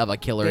bit of a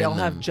killer They in all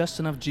them. have just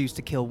enough juice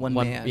to kill one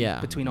man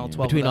between all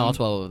 12 Between of them. all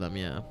 12 of them,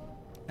 yeah.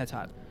 That's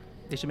hot.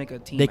 They should make a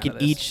team They out can of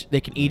this.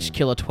 each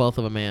kill a 12th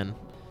of a man.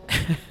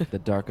 The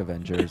Dark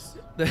Avengers.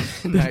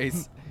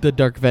 Nice. The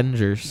Dark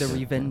Vengers. The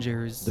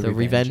Revengers. The The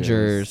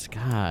Revengers. Revengers.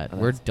 God, Oh,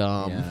 we're that's-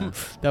 dumb. yeah.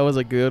 That was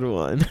a good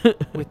one.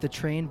 With the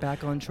train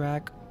back on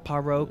track,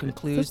 Poirot That's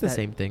concludes the that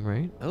same thing,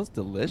 right? That was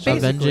delicious.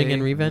 Basically, Avenging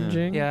and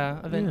revenging. Yeah,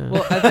 Yeah.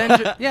 well,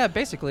 Avenger. Yeah,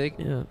 basically.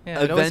 Yeah. Yeah,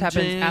 it always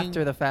happens Avenging-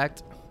 after the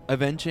fact.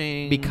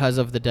 Avenging. Because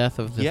of the death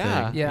of the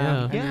Yeah. thing.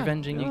 Yeah, and Yeah.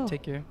 revenging, you Yeah.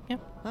 take your. Yeah.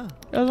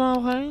 That's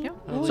all right. Yeah.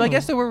 Oh. So I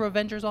guess there were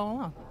Revengers all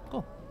along.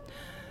 Cool.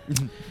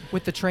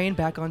 With the train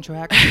back on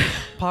track,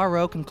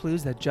 Poirot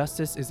concludes that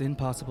justice is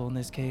impossible in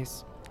this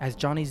case, as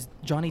Johnny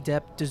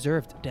Depp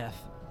deserved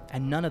death,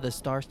 and none of the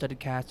star-studded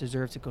cast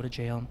deserved to go to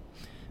jail.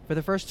 For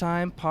the first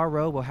time,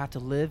 Poirot will have to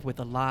live with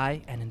a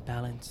lie and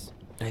imbalance.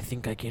 I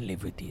think I can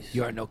live with this.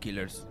 You are no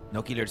killers.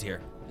 No killers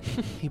here.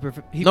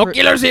 No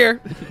killers here.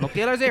 No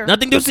killers here.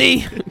 Nothing to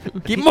see.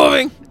 Keep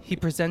moving. He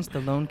presents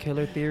the lone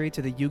killer theory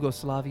to the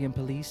Yugoslavian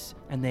police,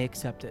 and they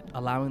accept it,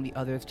 allowing the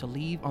others to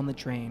leave on the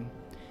train.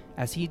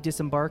 As he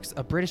disembarks,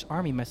 a British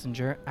army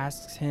messenger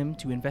asks him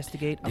to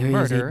investigate a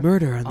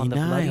murder on the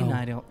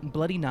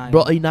Bloody Nile.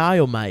 Bloody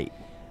Nile, mate.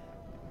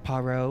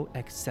 Poirot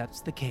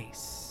accepts the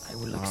case. I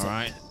will All accept.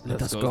 right.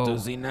 Let us go go.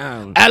 to the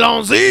now.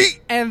 Allons-y.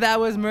 And that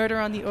was Murder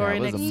on the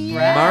Orient was a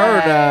Express.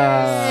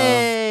 murder.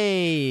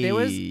 Hey. There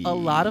was a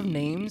lot of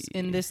names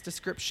in this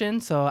description,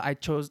 so I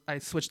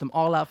switched them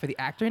all out for the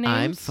actor names.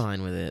 I'm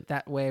fine with it.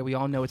 That way we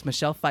all know it's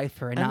Michelle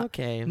Pfeiffer and I'm not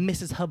okay.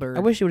 Mrs. Hubbard.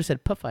 I wish you would have said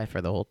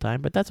Pfeiffer the whole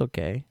time, but that's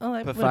okay. Oh,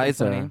 that Pfeiffer. would've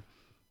been funny.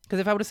 Because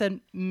if I would have said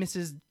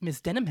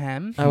Miss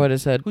Denham, I would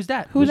have said, who's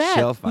that? Who's that?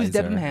 Michelle Who's Pfizer.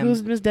 Debenham?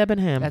 Who's Miss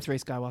Debenham? That's Ray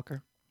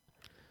Skywalker.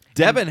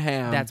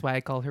 Debenham. That's why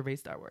I call her Rey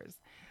Star Wars.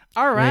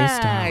 All Rey right.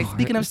 Star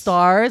Speaking of Wars.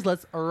 stars,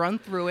 let's run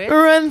through it.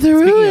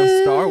 Speaking of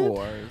Star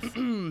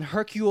Wars.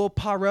 Hercule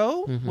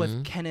Poirot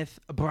with Kenneth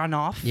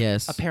Branagh.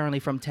 Yes. Apparently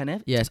from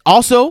Tenet. Yes.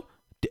 Also,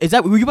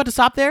 were you about to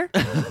stop there?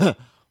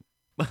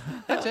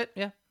 That's it.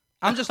 Yeah.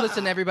 I'm just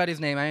listing everybody's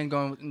name. I ain't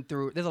going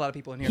through. There's a lot of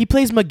people in here. He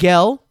plays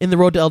Miguel in The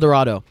Road to El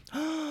Dorado.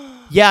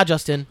 Yeah,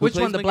 Justin. Which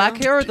plays one? The Miguel? black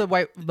hair or the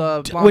white?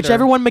 The blonder?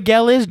 Whichever one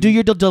Miguel is, do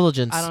your due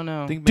diligence. I don't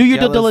know. Do your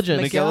due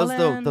diligence. Miguel is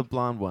Miguel the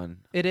blonde one.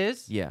 It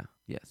is. Yeah.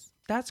 Yes.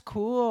 That's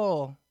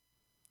cool.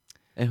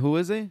 And who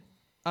is he?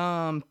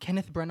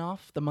 Kenneth Branagh,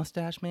 the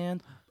mustache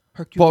man.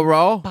 Hercule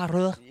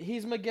Poirot.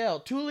 He's Miguel.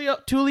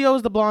 Tulio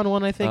is the blonde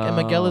one, I think, and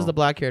Miguel is the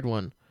black-haired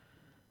one.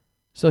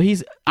 So he's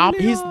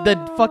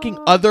the fucking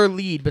other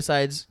lead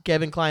besides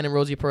Kevin Kline and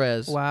Rosie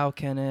Perez. Wow,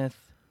 Kenneth.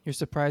 You're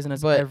surprising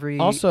us But every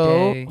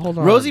also, day. hold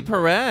on. Rosie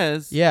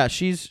Perez. Yeah,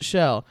 she's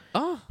Shell.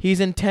 Oh. He's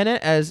in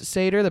Tenet as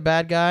Sator, the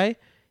bad guy.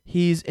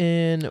 He's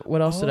in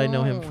what else did I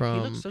know him from?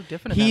 He looks so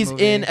different in He's that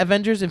movie. in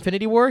Avengers: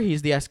 Infinity War.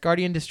 He's the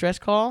Asgardian distress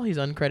call. He's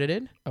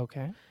uncredited.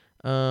 Okay.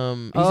 He's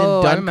in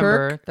I Dunkirk,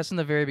 remember. That's in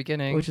the very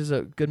beginning. which is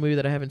a good movie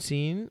that I haven't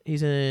seen.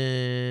 He's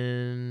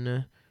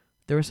in.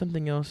 There was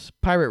something else.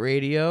 Pirate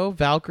Radio,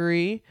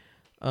 Valkyrie.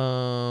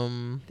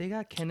 They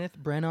got Kenneth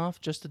Branagh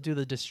just to do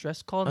the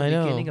distress call in I the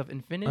know. beginning of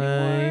Infinity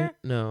War.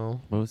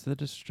 No. What was the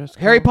distress?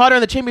 Harry call? Potter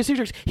and the Chamber of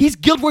Secrets. He's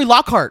Gilderoy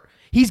Lockhart.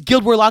 He's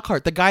Gilderoy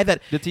Lockhart, the guy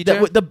that The teacher?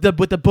 with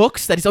the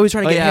books that he's always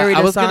trying to get Harry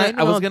to sign.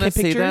 I was gonna take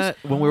say pictures. that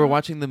when we were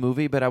watching the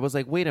movie, but I was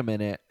like, wait a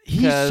minute.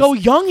 He's 'cause so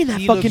young in that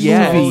he fucking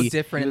looks movie. So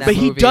different in that But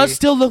he movie. does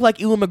still look like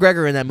Ewan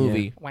McGregor in that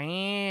movie.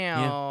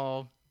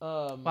 Wow.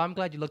 Well, I'm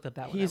glad you looked at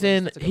that one.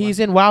 He's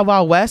in Wild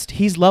Wild West.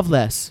 He's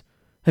Loveless.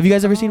 Have you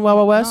guys ever seen Wild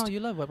Wild West? No, you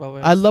love Wild Wild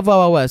West. I love Wild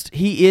Wild West.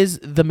 He is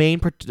the main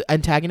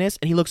antagonist,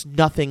 and he looks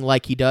nothing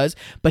like he does.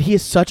 But he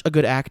is such a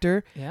good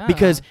actor Yeah.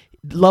 because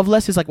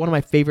Loveless is like one of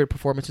my favorite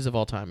performances of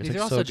all time. It's These like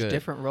are all so such good.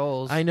 different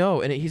roles. I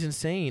know, and he's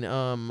insane.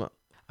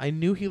 I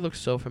knew he looked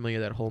so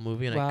familiar that whole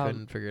movie, and I Wow.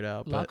 couldn't figure it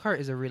out. But Lockhart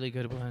is a really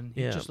good one.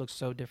 He Yeah. just looks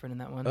so different in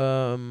that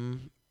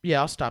one. yeah,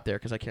 I'll stop there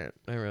because I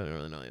really don't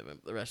really know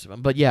the rest of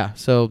them. But yeah,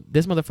 so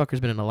this motherfucker's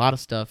been in a lot of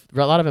stuff,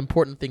 a lot of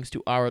important things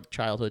to our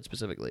childhood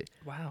specifically.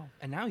 Wow.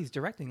 And now he's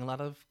directing a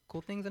lot of cool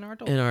things in our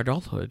adult. In our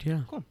adulthood,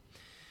 yeah.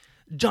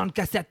 John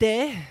Cassette,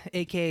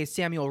 a.k.a.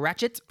 Samuel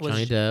Ratchet, was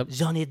Johnny Depp.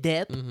 Johnny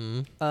Depp.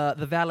 Mm-hmm.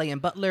 The valet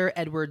and butler,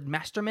 Edward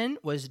Masterman,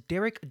 was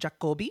Derek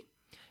Jacobi.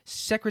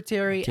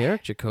 Secretary,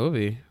 Derek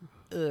Jacobi.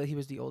 he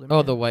was the older Oh,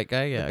 man. the white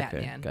guy? Yeah, The okay.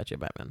 Batman. Gotcha,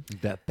 Batman.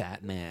 The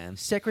Batman.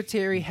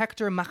 Secretary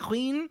Hector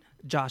McQueen,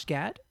 Josh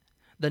Gad.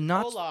 The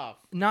Olaf.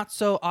 not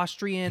so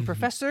Austrian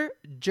professor,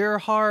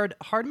 Gerhard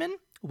Hardman,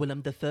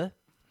 Willem Dafoe.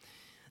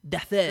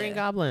 Green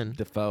Goblin.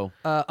 Defoe.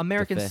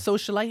 American Dafoe.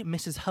 socialite,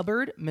 Mrs.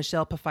 Hubbard,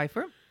 Michelle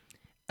Pfeiffer.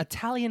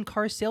 Italian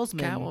car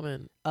salesman,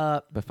 Catwoman.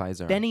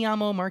 Pfizer.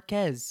 Beniamo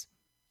Marquez.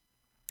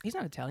 He's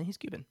not Italian, he's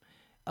Cuban.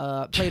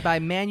 Played by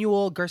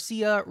Manuel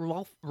Garcia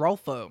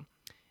Rolfo.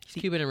 He's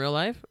Cuban in real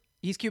life?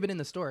 He's Cuban in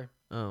the store.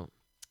 Oh.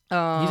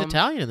 He's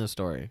Italian in the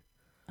story.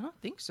 I don't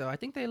think so. I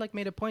think they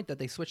made a point that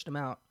they switched him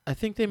out. I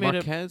think they made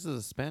Marquez is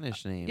a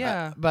Spanish name.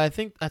 Yeah. But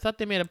I thought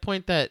they made a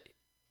point that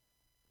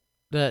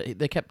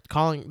they kept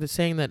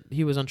saying that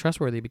he was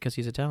untrustworthy because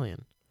he's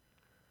Italian.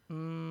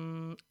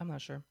 I'm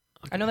not sure.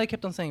 I know they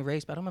kept on saying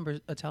race, but I don't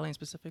remember Italian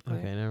specifically.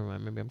 Okay, never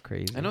mind. Maybe I'm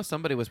crazy. I know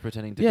somebody was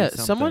pretending to Yeah, be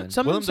something.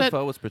 someone Willem said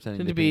Dafoe was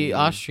pretending to be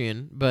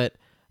Austrian, but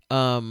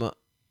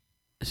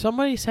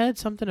somebody said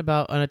something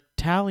about an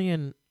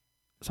Italian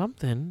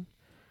something.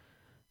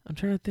 I'm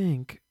trying to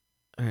think.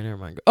 All right, never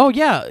mind. Oh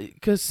yeah,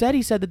 because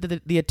he said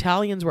that the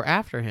Italians were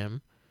after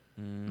him,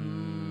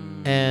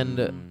 and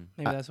Maybe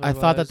that's what I it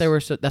thought that was. they were.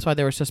 That's why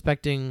they were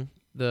suspecting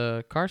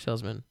the car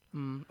salesman.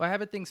 Well, I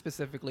have a thing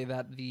specifically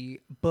that the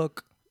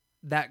book,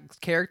 that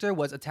character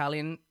was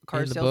Italian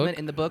car In the salesman book?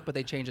 in the book, but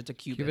they changed it to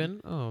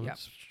Cuban? Oh, Yeah.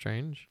 that's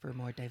strange. for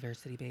more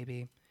diversity,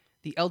 baby.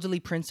 The elderly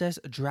princess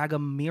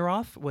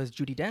Dragomirov was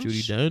Judi Dench.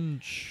 Judi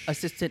Dench.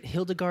 Assistant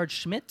Hildegard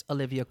Schmidt,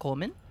 Olivia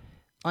Colman.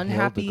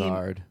 Unhappy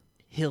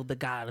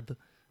Hildegard.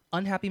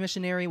 Unhappy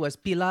missionary was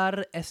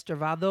Pilar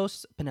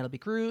Estravados, Penelope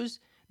Cruz.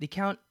 The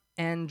Count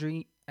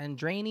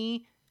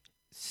Andrani,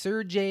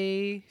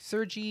 Sergey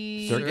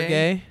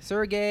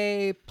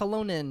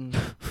Polunin.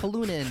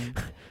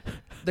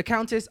 The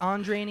Countess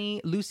Andrani,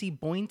 Lucy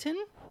Boynton.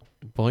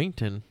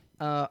 Boynton.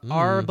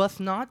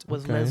 Arbuthnot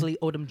was Okay. Leslie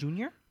Odom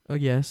Jr. Oh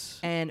yes.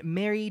 And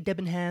Mary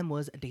Debenham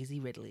was Daisy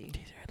Ridley.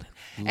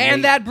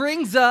 And that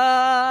brings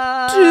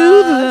us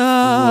to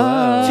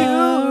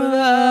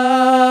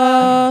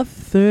the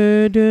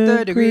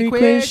third degree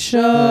quiz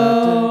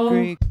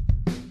show.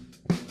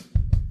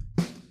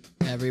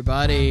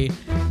 Everybody,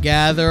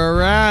 gather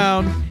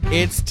around.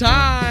 It's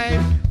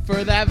time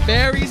for that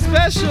very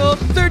special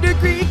third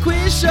degree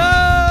quiz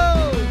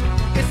show.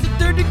 It's the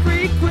third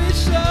degree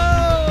quiz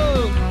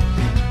show.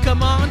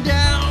 Come on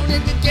down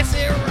and you guess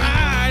it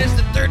right. It's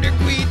the third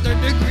degree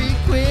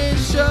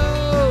quiz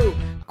show.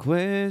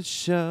 Quiz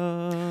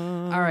show.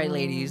 All right,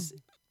 ladies.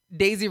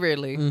 Daisy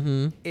Ridley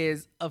Mm-hmm.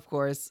 is, of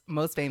course,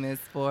 most famous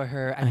for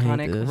her I hate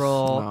iconic this.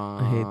 role.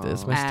 I hate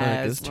this. My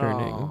stomach is As-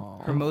 turning.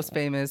 Her most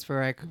famous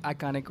for her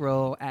iconic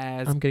role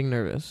as I'm getting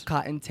nervous.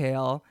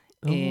 Cottontail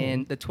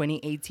in the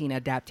 2018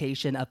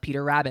 adaptation of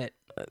Peter Rabbit.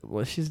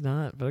 Well, she's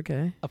not, but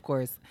okay. Of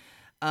course.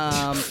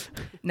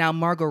 Now,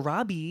 Margot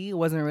Robbie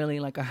wasn't really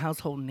like a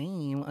household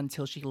name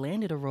until she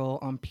landed a role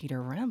on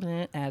Peter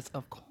Rabbit as,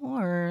 of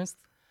course,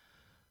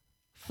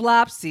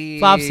 Flopsy.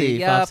 Flopsy,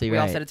 Yep, Flopsy, we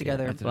all right. said it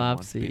together. I didn't watch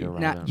Flopsy. Peter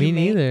Now, Rabbit. Me you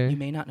may- neither. You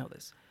may not know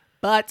this,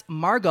 but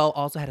Margot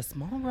also had a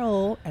small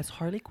role as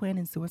Harley Quinn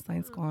in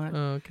Suicide Squad. Oh,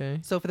 okay.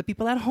 So for the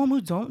people at home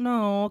who don't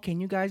know, can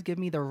you guys give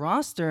me the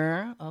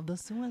roster of the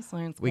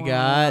Suicide Squad? We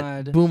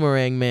got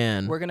Boomerang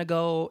Man. We're gonna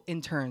go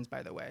in turns,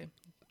 by the way,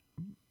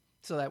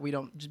 so that we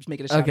don't just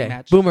make it a shouting Okay.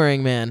 match.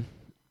 Boomerang Man.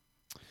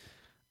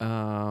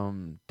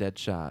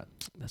 Deadshot.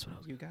 That's what I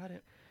was. You got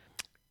it.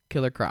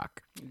 Killer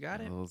Croc. You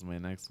got it. That was my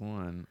next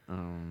one.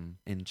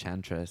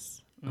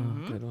 Enchantress.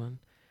 Mhm. Oh, good one.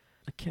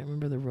 I can't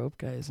remember the rope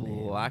guy's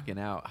name. Blacking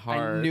out I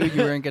hard. knew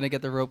you weren't gonna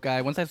get the rope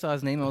guy. Once I saw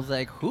his name, I was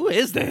like, "Who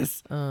is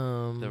this?"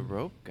 The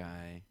rope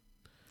guy.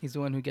 He's the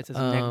one who gets his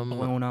neck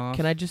blown off.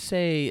 Can I just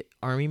say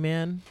Army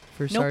Man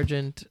for Nope.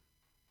 Sergeant,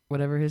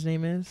 whatever his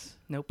name is?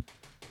 Nope.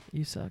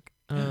 You suck.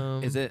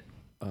 Is it?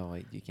 Oh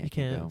wait, you can't. You keep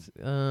can't.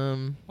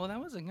 going. Well,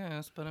 that was a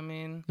guess, but I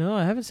mean, No,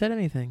 I haven't said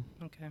anything.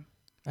 okay.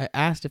 I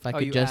asked if I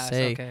could you just asked,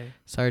 say okay.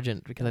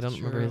 Sergeant because I That's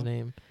don't remember his true.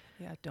 name.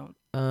 Yeah, don't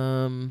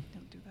do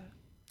that.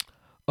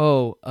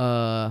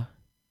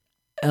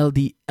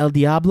 El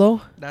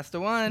Diablo. That's the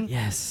one.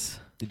 Yes.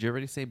 Did you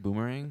already say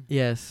Boomerang?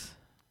 Yes.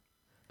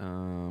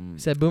 Um,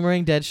 Said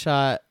Boomerang,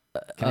 Deadshot.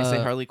 can I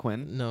say Harley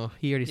Quinn? No,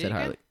 he already Yeah, said you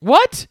can. Harley.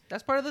 What?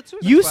 That's part of the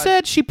Suicide You Squad.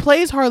 said she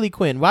plays Harley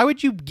Quinn. Why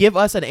would you give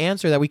us an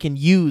answer that we can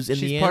use in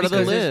She's the part of the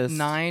answer? Because there's list.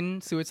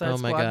 9 Suicide Oh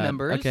my Squad God.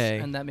 members, Okay.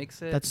 and that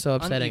makes it. That's so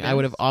upsetting. I uneven.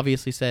 would have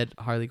obviously said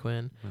Harley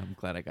Quinn. I'm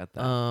glad I got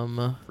that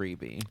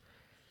freebie.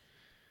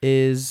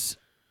 Is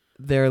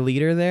their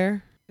leader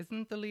there?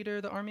 Isn't the leader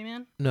the Army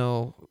Man?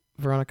 No,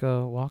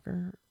 Veronica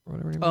Walker or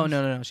whatever her name Oh is?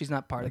 no, she's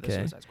not part of the Okay.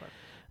 Suicide Squad.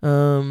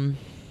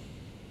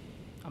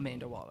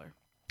 Amanda Waller.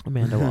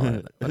 Amanda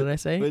Waller. What did I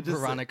say?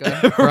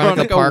 Veronica.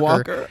 Veronica Parker.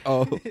 Walker.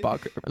 Oh,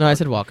 Parker. No, I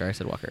said Walker.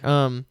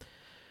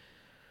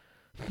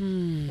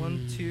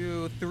 1,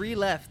 2, 3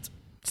 left.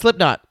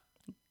 Slipknot.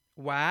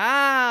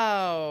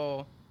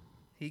 Wow.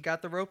 He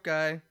got the rope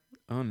guy.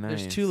 Oh,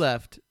 nice. There's 2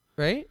 left,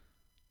 right?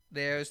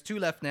 There's 2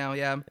 left now.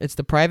 Yeah. It's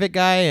the private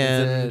guy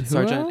and Is it who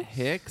Sergeant else?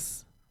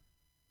 Hicks?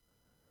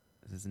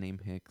 Is his name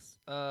Hicks?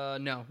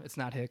 No, it's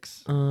not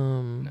Hicks.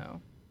 No.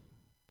 No.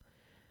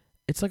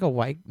 It's like a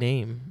white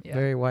name. Yeah.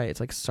 Very white.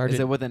 It's like Is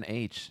Sergeant it with an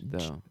H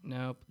though?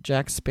 Nope.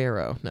 Jack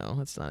Sparrow. No,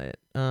 that's not it.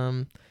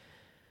 James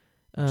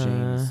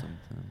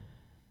something.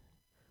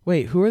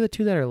 Wait, who are the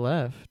 2 that are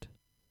left?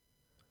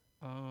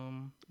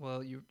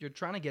 Well, you're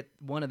trying to get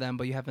one of them,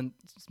 but you haven't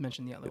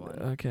mentioned the other one.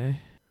 Okay.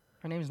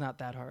 Her name's not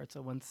that hard,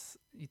 so once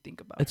you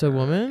think about It's a her,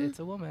 woman? It's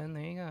a woman.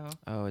 There you go.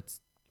 Oh,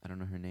 I don't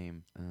know her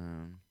name.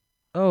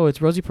 Oh,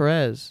 it's Rosie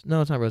Perez.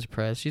 No, it's not Rosie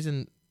Perez. She's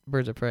in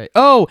Birds of Prey.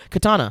 Oh,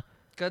 Katana.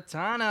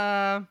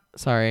 Katana.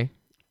 Sorry.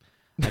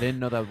 I didn't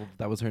know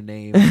that was her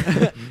name.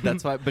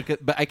 That's why.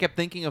 But I kept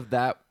thinking of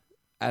that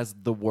as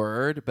the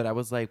word, but I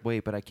was like,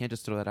 wait, but I can't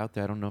just throw that out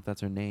there. I don't know if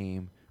that's her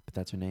name, but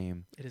that's her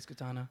name. It is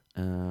Katana.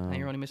 Now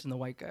you're only missing the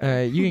white guy. All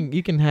right,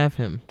 you can have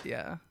him.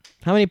 Yeah.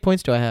 How many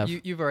points do I have?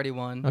 You've already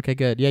won. Okay,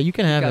 good. Yeah, you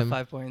can You have got him.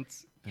 5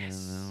 points. I don't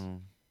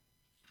know.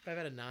 5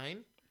 out of 9.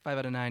 5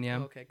 out of 9. Yeah.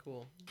 Okay,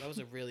 cool. That was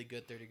a really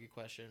good third-degree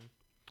question.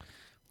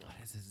 What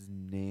is his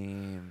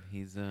name?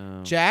 He's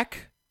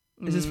Jack.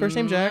 Is his first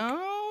name Jack?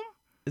 No.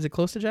 Is it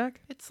close to Jack?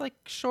 It's like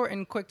short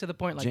and quick to the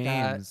point like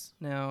James.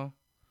 that. No.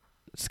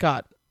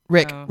 Scott.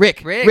 Rick. No.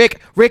 Rick.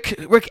 Rick.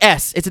 Rick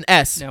S. It's an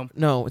S. No.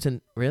 No, it's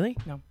an really?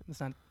 No. It's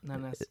not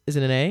an S. Is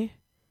it an A?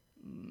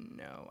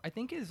 No. I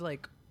think his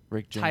like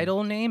Rick James.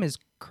 title name is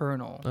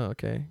Colonel. Oh,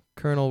 okay.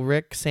 Colonel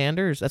Rick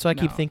Sanders. That's what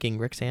I keep No. thinking.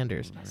 Rick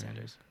Sanders. Not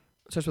Sanders.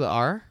 Starts with an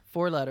R.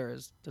 4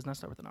 letters. Does not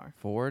start with an R.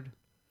 Ford.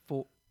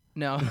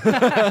 No.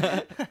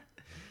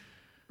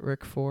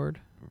 Rick Ford.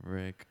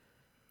 Rick.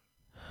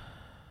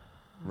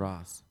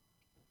 Ross.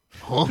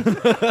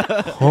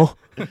 Huh?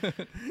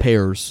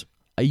 Pears.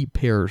 I eat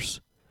pears.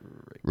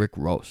 Rick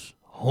Ross.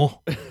 Huh?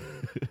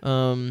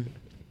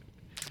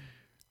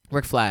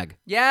 Rick Flag.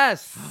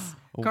 Yes.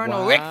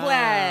 Colonel Rick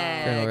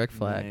Flag. Colonel Rick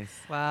Flag. Nice.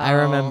 Wow. I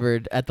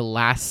remembered at the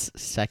last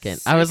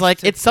second. I was like,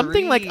 6 to it's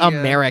something like 3.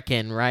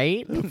 American,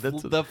 right?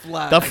 The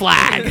flag. The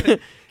flag.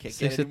 Can't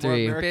 6 get to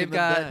any more 3. American Babe than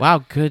got- that.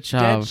 Wow, good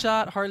job.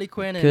 Deadshot, Harley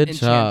Quinn, and Good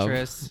job.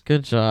 Enchantress.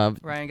 Good job.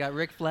 Ryan got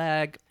Rick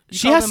Flag. You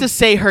She call has them- to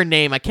say her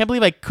name. I can't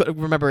believe I could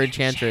remember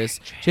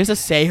Enchantress. She has to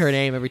say her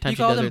name every time You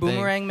she call does him her thing.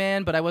 Boomerang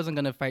Man, but I wasn't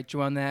gonna fight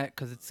you on that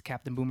because it's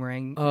Captain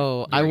Boomerang.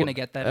 Oh, I I was w- gonna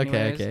get that. Okay,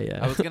 anyways. okay,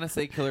 yeah. I was gonna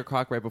say Killer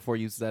Croc right before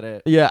you said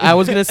it. Yeah, I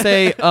was gonna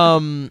say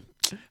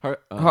Her,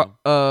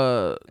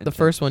 the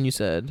first one you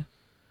said.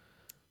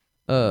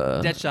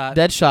 Deadshot.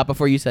 Deadshot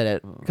before you said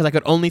it, because I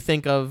could only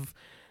think of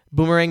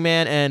Boomerang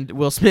Man and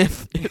Will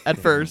Smith at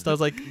first. I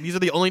was like, these are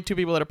the only 2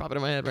 people that are popping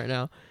in my head right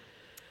now.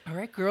 All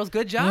right, girls,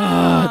 good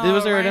job.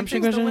 Was there a Ryan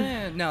redemption takes the question?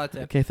 win. No, that's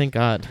it. Okay, thank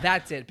God.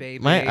 That's it,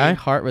 baby. My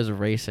heart was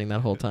racing that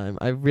whole time.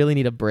 I really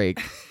need a break.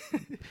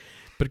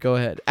 But go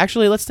ahead.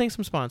 Actually, let's thank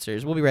some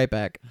sponsors. We'll be right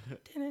back.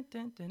 All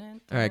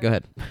right, go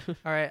ahead.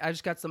 All right, I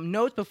just got some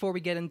notes before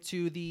we get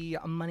into the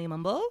Money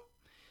Mumble.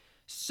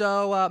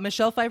 So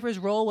Michelle Pfeiffer's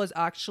role was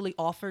actually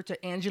offered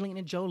to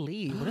Angelina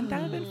Jolie. Wouldn't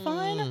that have been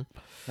fun?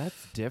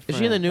 That's different. Is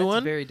she in the new That's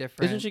one? very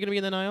different. Isn't she going to be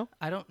in the Nile?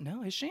 I don't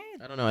know. Is she?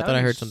 I don't know. I That thought would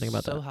I be heard something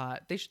about so that.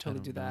 hot. They should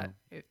totally do that. know.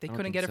 If they I don't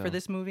couldn't think get her for so.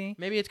 this movie.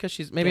 Maybe it's because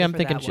she's. Get Maybe her I'm for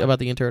thinking that one. about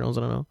the Eternals.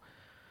 I don't know.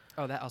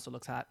 Oh, that also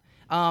looks hot.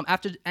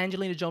 After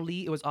Angelina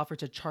Jolie, it was offered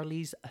to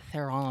Charlize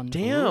Theron.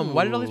 Damn.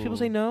 Why did all these people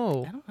say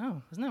no? I don't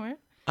know. Isn't that weird?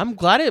 I'm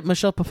glad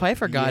Michelle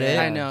Pfeiffer got it.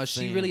 Yeah. I know.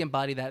 She same. really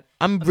embodied that.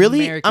 I'm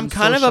American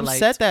kind of socialite.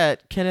 upset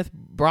that Kenneth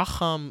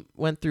Branagh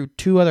went through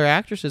 2 other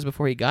actresses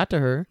before he got to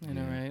her. I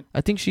know, right?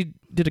 I think she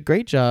did a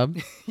great job.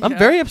 I'm Yeah.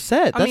 very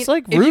upset. I That's mean,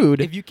 like if you-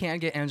 rude. If you can't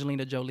get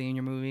Angelina Jolie in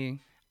your movie,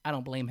 I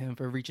don't blame him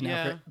for reaching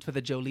Yeah. out for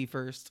the Jolie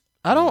first.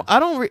 I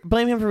don't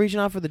blame him for reaching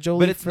out for the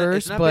Jolie But it's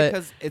first, not but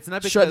because it's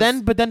not because sure,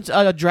 then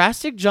a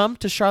drastic jump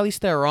to Charlize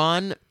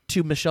Theron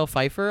to Michelle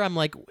Pfeiffer. I'm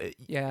like,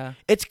 Yeah.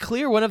 it's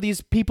clear one of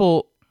these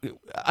people.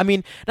 I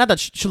mean, not that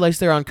Charlize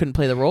Theron couldn't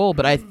play the role,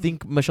 but I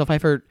think Michelle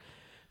Pfeiffer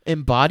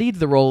embodied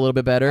the role a little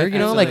bit better. You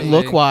know, like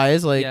Absolutely. look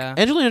wise, like Yeah.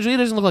 Angelina Jolie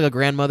doesn't look like a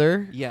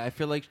grandmother. Yeah, I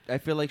feel like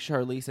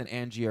Charlize and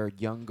Angie are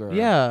younger.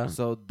 Yeah.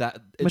 So that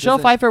it Michelle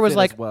doesn't Pfeiffer was fit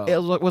like as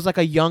well. was like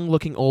a young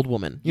looking old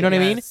woman. You know what I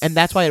mean? Yes. And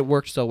that's why it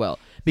worked so well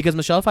because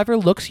Michelle Pfeiffer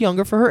looks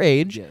younger for her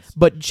age, Yes.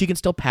 but she can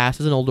still pass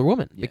as an older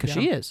woman Yeah. because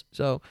Yeah. she is.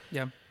 So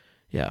Yeah.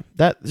 yeah,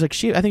 that's like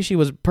I think she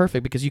was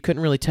perfect because you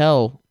couldn't really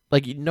tell.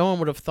 Like no one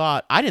would have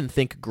thought. I didn't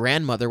think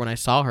grandmother when I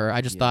saw her.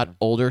 I just Yeah. thought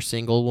older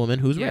single woman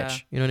who's Yeah.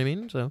 rich. You know what I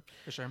mean? So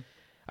For sure.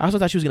 I also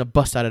thought she was gonna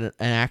bust out an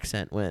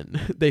accent when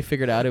they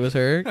figured out it was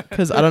her.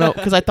 Because I don't know.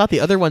 Because I thought the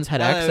other ones had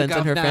Hello, accents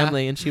in her governor.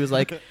 family, and she was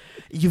like,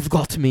 "You've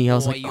got me." I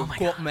was like, you "Oh my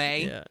got god."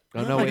 me. Yeah.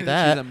 Oh no, Like wait,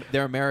 that.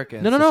 they're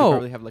American. No, no, so she'll no.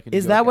 probably have like a New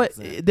Is that York what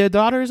accent. their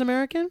daughter is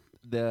American?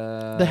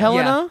 The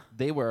Helena?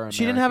 They were. American.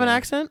 She didn't have an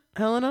accent,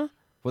 Helena.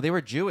 Well, they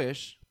were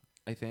Jewish,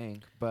 I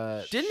think,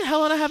 but Didn't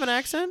Helena have an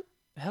accent,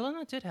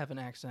 Helena did have an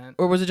accent.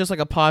 or was it just like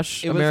a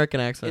posh It was- American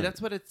accent? that's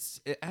what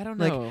it's. I don't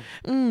Like, know.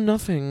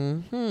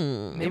 Nothing.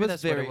 Maybe It was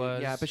that's what it very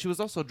was. Yeah, but she was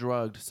also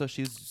drugged, so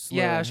she's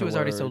Yeah, slurring she her was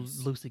already so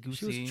words. loosey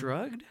goosey.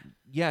 drugged.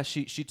 Yeah,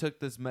 she took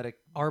this medic.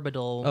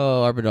 Arbidol.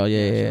 Oh, Arbidol.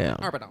 Yeah.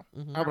 Arbidol.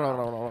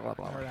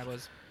 Whatever that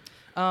was.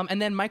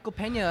 And then Michael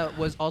Pena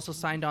was also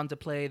signed on to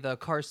play the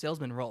car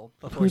salesman role.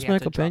 Before Who's he had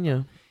to Michael drop-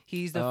 Pena?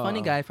 He's the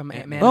funny guy from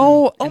Ant-Man.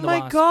 Oh and the my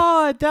Wasp.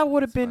 God, that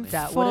would have been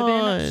That fun. would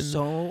have been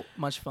so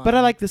much fun. But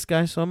I like this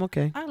guy, so I'm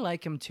okay. I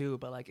like him too,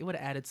 but like it would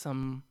have added a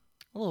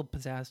little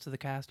pizzazz to the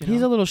cast. You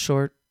He's know? a little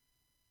short.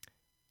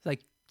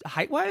 like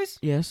height wise.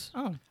 Yes.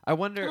 Oh, I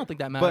wonder. I don't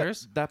think that but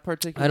matters. that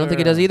particular. I don't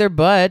think it does either,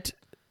 but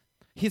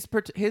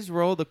His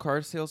role, the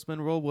car salesman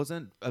role,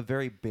 wasn't a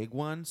very big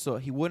one, so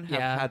he wouldn't have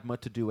Yeah. had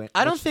much to do.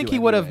 I don't think he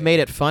would have made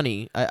it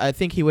funny. I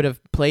think he would have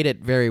played it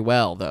very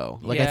well, though.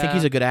 Like I think Yeah.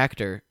 he's a good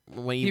actor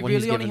when He when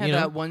he's really only given, had you know?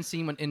 that one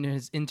scene in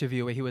his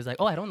interview where he was like,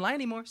 "Oh, I don't lie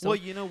anymore." So, Well,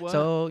 you know what?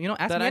 so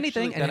ask That me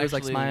anything, actually- and he that was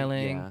like actually-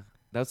 smiling. Yeah,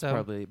 that's So-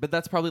 probably. But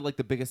that's probably like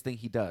the biggest thing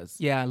he does.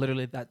 Yeah,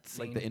 literally that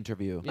scene. Like the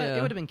interview. But Yeah.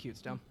 it would have been cute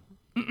still.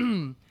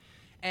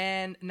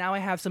 And now I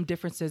have some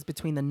differences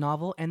between the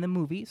novel and the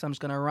movie, so I'm just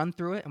gonna run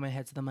through it. I'm gonna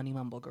head to the Money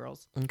Mumble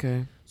girls.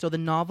 Okay. So the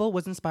novel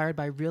was inspired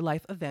by real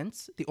life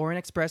events. The Orient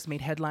Express made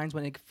headlines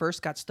when it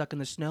first got stuck in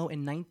the snow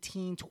in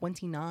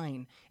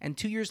 1929, and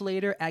 2 years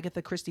later,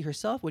 Agatha Christie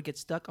herself would get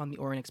stuck on the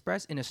Orient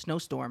Express in a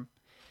snowstorm.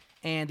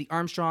 And the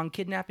Armstrong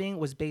kidnapping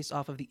was based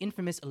off of the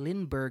infamous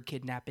Lindbergh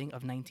kidnapping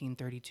of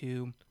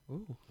 1932.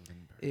 Ooh.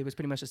 It was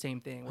pretty much the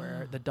same thing,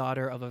 where the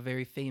daughter of a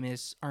very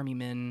famous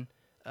armyman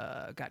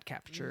got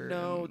captured.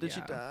 No, and- did she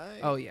yeah. die?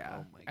 Oh yeah,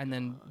 Oh my and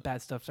then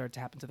bad stuff started to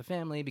happen to the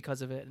family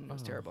because of it, and it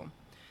was terrible.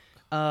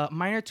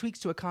 Minor tweaks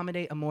to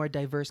accommodate a more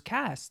diverse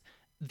cast.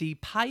 The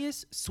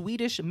pious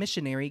Swedish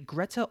missionary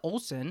Greta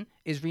Olsen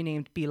is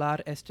renamed Pilar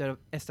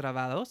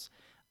Estravados,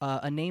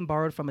 a name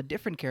borrowed from a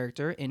different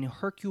character in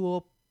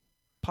Hercule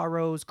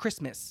Poirot's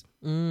Christmas.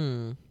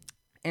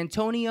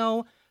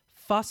 Antonio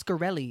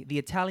Foscarelli, the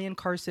Italian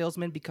car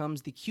salesman,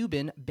 becomes the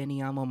Cuban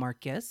Beniamo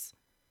Marquez.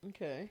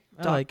 Okay.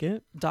 I Doc- like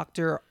it.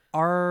 Dr.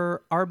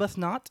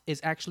 Arbuthnot is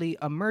actually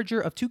a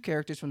merger of two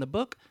characters from the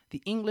book,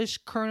 the English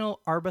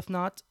Colonel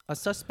Arbuthnot, a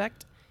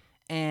suspect,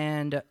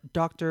 and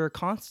Dr.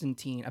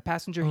 Constantine, a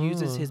passenger who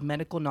uses his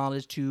medical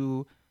knowledge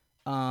to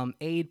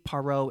aid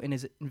Poirot in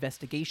his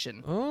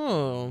investigation.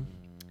 Oh.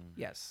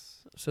 Yes.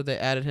 So they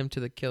added him to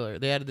the killer.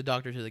 They added the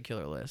doctor to the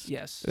killer list.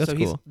 Yes. That's so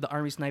he's cool. the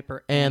army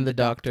sniper And the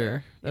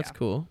doctor. That's Yeah.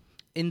 cool.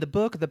 In the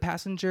book, the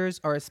passengers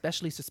are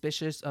especially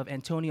suspicious of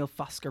Antonio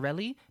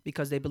Foscarelli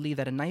because they believe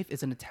that a knife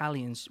is an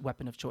Italian's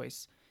weapon of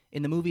choice.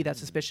 In the movie, that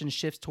suspicion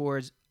shifts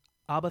towards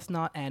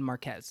Arbuthnot and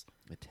Marquez.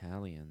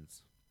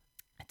 Italians.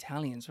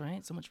 Italians,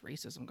 right? So much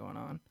racism going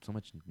on. So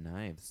much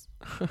knives.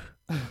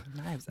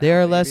 Knives They out,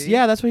 are less. baby.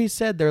 Yeah, that's what he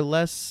said. They're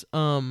less.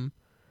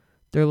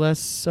 They're less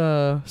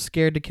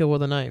scared to kill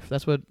with a knife.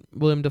 That's what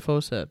William Dafoe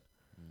said.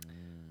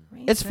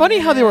 It's funny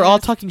how they were all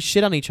talking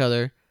shit on each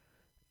other,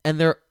 and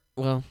they're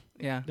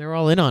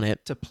all in on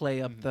it. To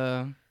play up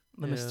the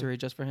mystery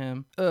just for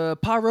him.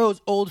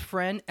 Poirot's old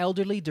friend,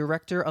 elderly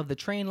director of the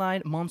train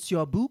line,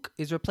 Monsieur Bouc,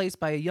 is replaced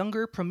by a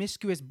younger,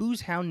 promiscuous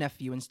booze hound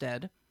nephew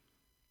instead.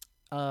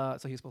 So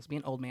he's supposed to be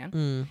an old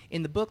man.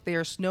 In the book, they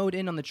are snowed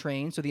in on the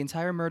train, so the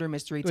entire murder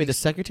mystery. Wait, the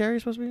secretary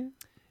is supposed to be?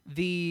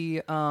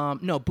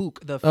 Bouc,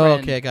 the friend. Oh,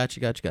 okay, got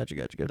you.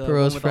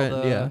 Poirot's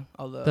friend,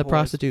 the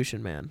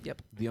prostitution man.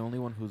 Yep. The only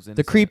one who's innocent.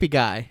 The creepy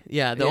guy.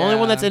 Yeah, the only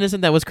one that's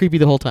innocent that was creepy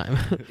the whole time.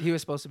 He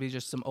was supposed to be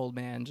just some old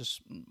man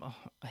just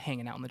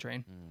hanging out on the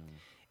train.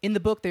 In the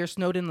book, they are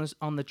snowed in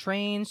on the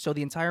train, so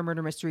the entire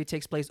murder mystery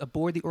takes place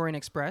aboard the Orient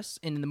Express.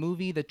 In the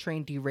movie, the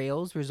train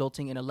derails,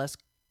 resulting in a less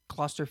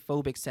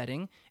claustrophobic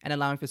setting and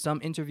allowing for some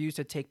interviews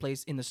to take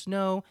place in the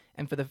snow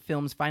and for the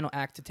film's final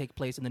act to take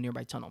place in the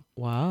nearby tunnel.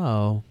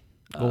 Wow.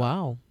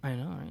 Wow. I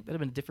know, right? That'd have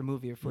been a different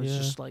movie if it was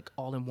just like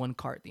all in one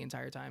cart the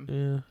entire time.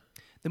 Yeah.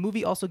 The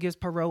movie also gives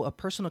Poirot a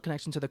personal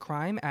connection to the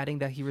crime, adding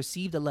that he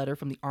received a letter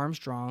from the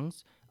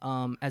Armstrongs,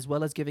 as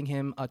well as giving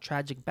him a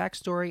tragic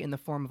backstory in the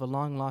form of a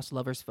long-lost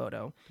lover's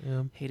photo.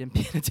 Yeah. Hayden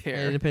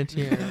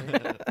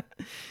Panettiere.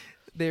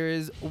 There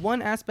is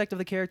one aspect of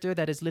the character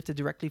that is lifted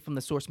directly from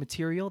the source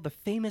material, the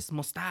famous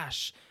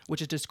mustache,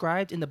 which is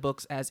described in the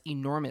books as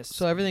enormous.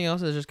 So everything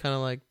else is just kind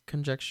of like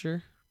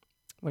conjecture?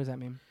 What does that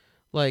mean?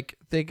 Like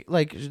they're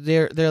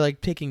like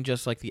taking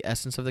just like the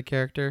essence of the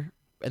character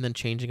and then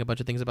changing a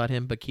bunch of things about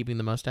him, but keeping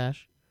the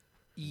mustache.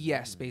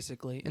 Yes,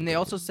 basically. And they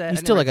also said he's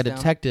still like a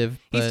detective.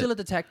 He's still a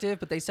detective,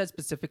 but they said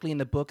specifically in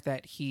the book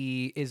that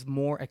he is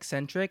more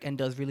eccentric and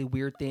does really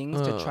weird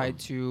things to try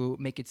to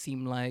make it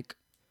seem like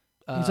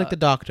he's like the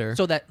doctor,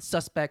 so that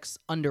suspects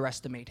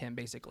underestimate him,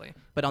 basically.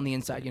 But on the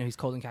inside, he's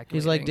cold and calculating.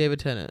 He's like David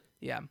Tennant.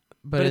 Yeah,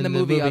 but in the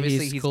movie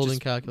obviously he's cold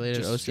and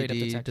calculated. just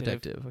OCD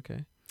detective.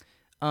 Okay.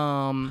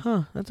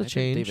 That's a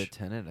change. David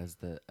Tennant as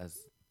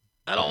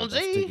I don't see.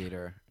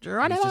 Investigator. He's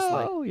just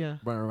like yeah,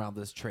 running around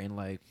this train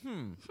like,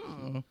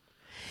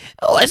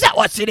 Oh, is that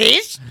what it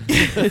is?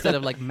 Instead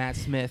of like Matt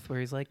Smith, where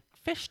he's like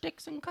fish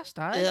sticks and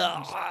custard.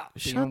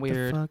 Shut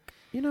weird. the fuck.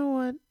 You know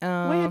what?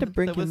 Why you had to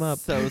bring that him was up?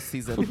 So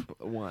season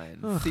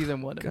 1.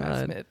 Season 1 of Matt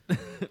God.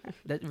 Smith.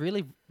 That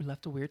really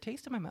left a weird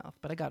taste in my mouth,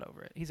 but I got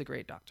over it. He's a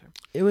great doctor.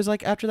 It was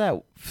like after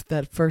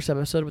that first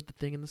episode with the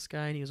thing in the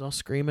sky, and he was all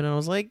screaming, and I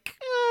was like,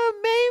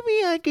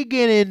 maybe I could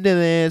get into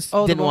this.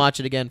 Didn't watch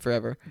it again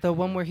forever. The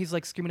one where he's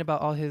like screaming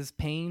about all his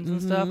pains and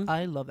stuff.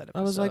 I love that episode.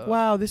 I was like,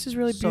 wow, this is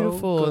really So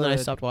beautiful. And then I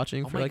good. stopped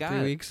watching for like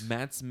 3 weeks.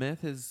 Matt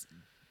Smith is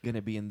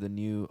gonna be in the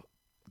new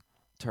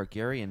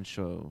Targaryen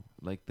show,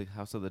 like the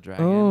House of the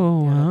Dragon.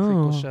 Oh, Yeah, wow.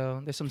 prequel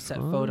show. There's some set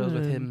photos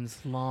with Fun. him's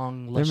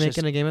long, They're luscious.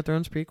 making a Game of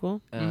Thrones prequel.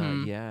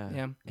 Yeah. Yeah.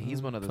 And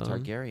he's one of the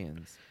Fun.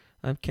 Targaryens.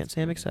 I can't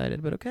say I'm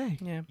excited, but okay.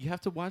 Yeah. You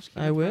have to watch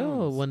Game I of will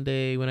Thrones. one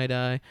day when I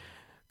die.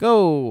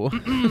 Go.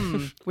 Which is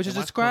And watch Clone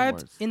described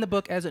Wars. in the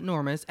book as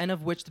enormous, and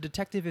of which the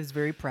detective is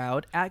very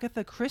proud.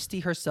 Agatha Christie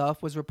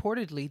herself was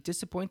reportedly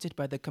disappointed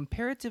by the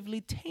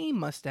comparatively tame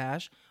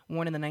mustache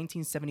worn in the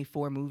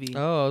 1974 movie.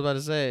 Oh, I was about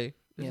to say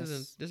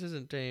Yes. this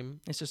isn't tame,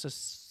 It's just a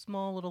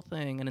small little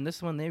thing, and in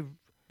this one they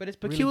but it's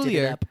really did it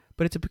peculiar. up.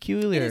 But it's a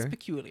peculiar. It is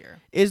peculiar.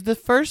 Is the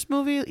first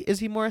movie? Is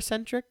he more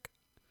eccentric?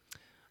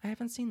 I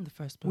haven't seen the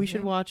first movie. We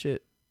should watch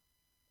it.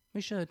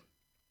 We should.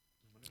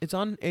 It's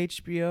on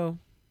HBO.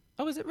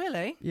 Oh, is it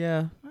really?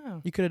 Yeah,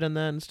 Oh, you could have done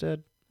that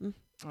instead. I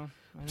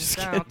Just missed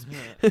out.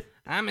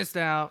 I missed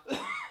out.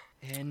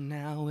 And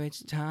now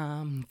it's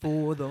time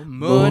for the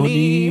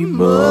money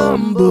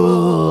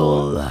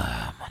mumble.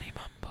 Money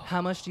mumble.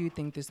 How much do you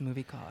think this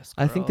movie cost?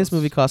 I think this girls?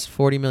 movie cost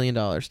 $40 million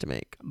to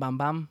make. Bam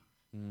Bam.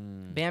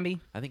 Mm, Bambi.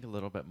 I think a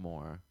little bit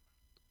more.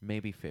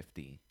 Maybe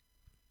 50.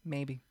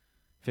 Maybe.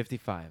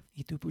 55.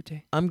 Y tu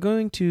brute. I'm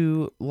going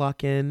to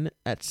lock in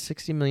at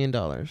 $60 million.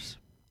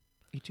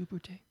 Y tu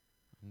brute.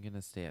 I'm going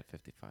to stay at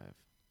 55.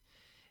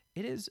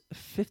 It is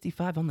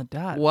 55 on the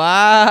dot.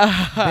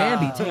 Wow.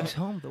 Bambi takes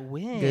home the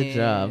win. Good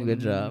job. Good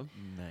job.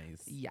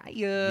 Nice. Yeah.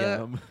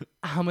 Yum.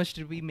 How much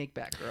did we make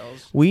back,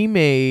 girls? We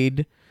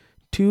made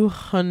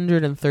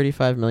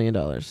 $235 million.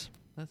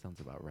 That sounds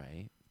about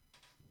right.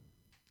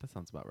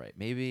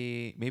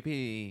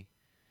 Maybe.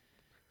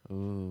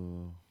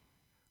 Ooh.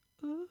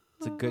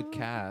 It's a good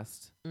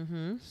cast.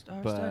 Mm-hmm.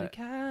 Star-studded but-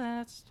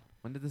 cast.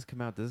 When did this come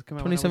out? Did this come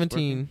out when I was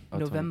 2017. working? Oh,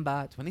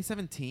 November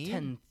 2017?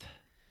 10th.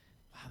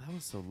 Wow, that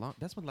was so long.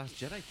 That's when Last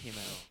Jedi came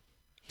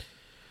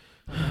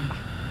out.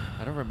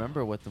 I don't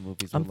remember what the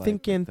movies were I'm like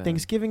thinking back then.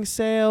 Thanksgiving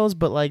sales,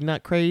 but like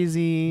not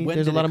crazy. When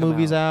There's a did lot it of come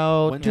movies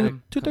out? out. When did it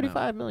come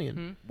 235 million.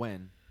 Hmm?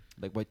 When?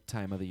 Like what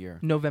time of the year?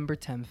 November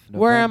 10th.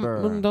 Where am?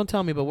 November. Don't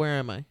tell me, but where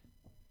am I?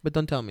 But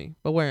don't tell me,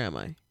 but where am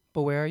I?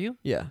 But where are you?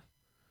 Yeah,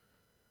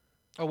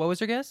 Oh, what was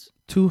your guess?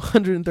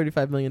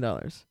 $235 million.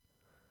 Dollars.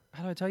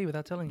 How do I tell you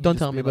without telling you? Don't just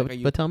tell be me, like, but are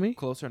you- but tell me.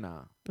 Close or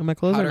not? Am I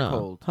close Hot or or not?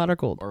 cold? Hot or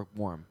cold? Or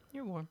warm?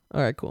 You're warm.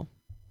 All right, cool.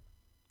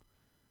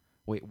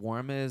 Wait,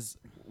 warm is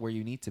where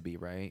you need to be,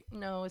 right?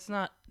 No, it's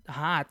not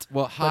hot.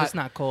 Well, But hot. it's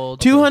not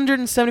cold.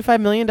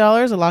 $275 million.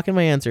 I lock in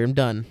my answer. I'm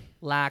done.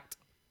 Lacked.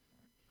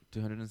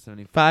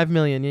 275. 5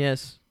 million.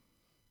 Yes.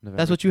 November.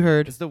 That's what you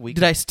heard. It's the week.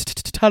 Did I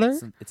stutter?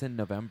 It's in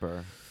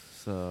November.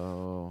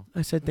 So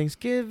I said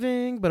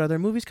Thanksgiving, but are there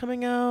movies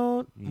coming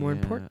out? More yeah.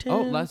 important.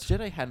 Oh, Last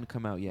Jedi hadn't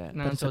come out yet.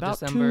 No, But it's until about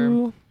December.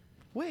 to.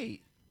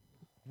 Wait,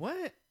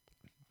 what?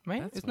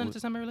 Right? That's Isn't that a w-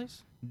 December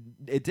release?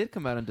 It did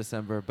come out in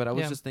December, but I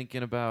was Yeah. just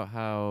thinking about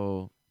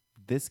how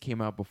this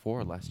came out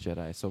before Last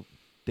Jedi. So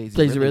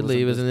Daisy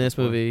Ridley was in this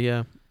before. movie.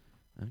 Yeah,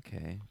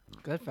 Okay.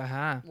 Good for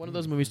her. one of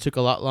those movies took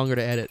a lot longer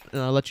to edit,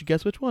 and I'll let you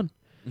guess which one.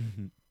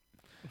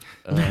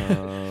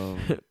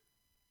 um,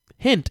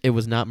 Hint: it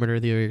was not Murder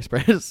of the Orient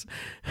Express.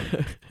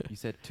 you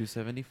said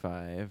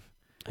 275.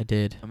 I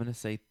did. I'm gonna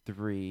say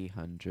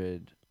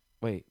 300.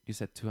 Wait, you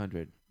said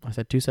 200. I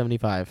said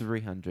 275.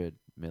 300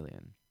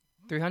 million.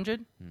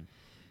 300? Hmm.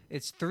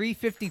 It's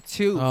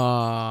 352.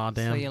 Oh So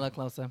damn! you look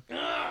closer.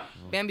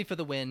 Bambi for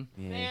the win.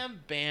 Yeah. Bam,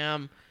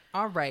 bam.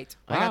 All right.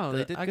 Wow,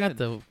 they did I got good.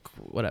 the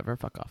whatever.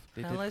 Fuck off.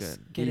 They Now did let's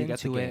good. get You got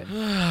the into it.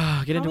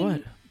 game. Get into How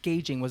what?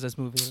 engaging was this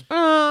movie?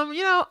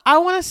 I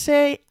want to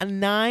say a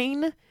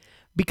 9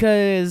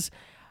 because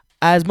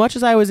as much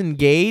as I was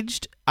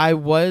engaged, I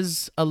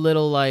was a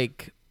little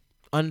like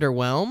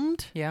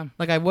underwhelmed. Yeah.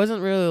 Like I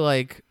wasn't really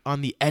like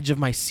on the edge of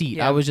my seat.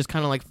 Yeah. I was just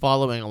kind of like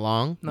following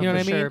along. No, you know for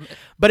what I mean? sure.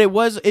 But it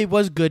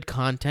was good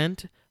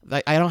content.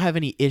 Like I don't have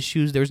any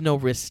issues. There's no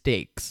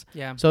mistakes.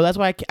 Yeah. So that's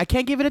why I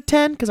can't give it a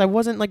 10 because I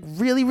wasn't like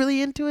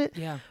really into it.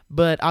 Yeah.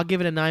 But I'll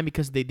give it a 9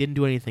 because they didn't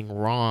do anything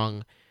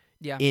wrong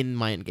Yeah. in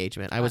my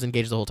engagement. I was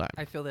engaged the whole time.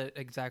 I feel that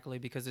exactly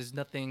because there's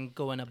nothing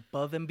going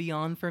above and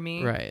beyond for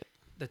me. Right.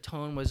 The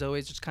tone was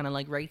always just kind of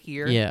like right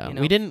here. Yeah, You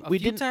know? we didn't- A we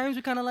few didn't- times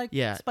we kind of like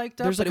Yeah. spiked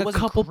up. There's but like it a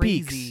wasn't couple crazy.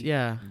 peaks.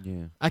 Yeah.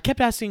 Yeah. I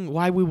kept asking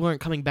why we weren't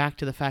coming back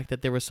to the fact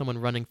that there was someone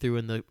running through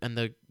and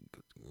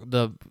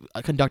the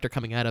conductor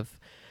coming out of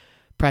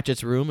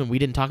Pratchett's room, and we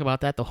didn't talk about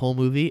that the whole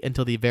movie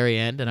until the very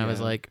end. And I was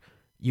Yeah. like,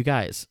 "You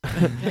guys,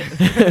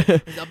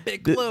 It's a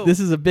big clue. this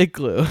is a big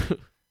clue."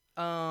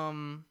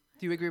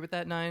 Do you agree with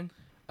that, 9?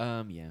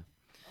 Yeah.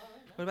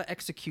 What about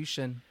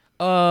execution?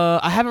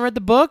 I haven't read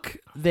the book.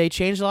 They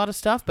changed a lot of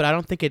stuff, but I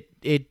don't think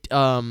it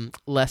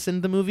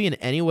lessened the movie in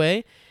any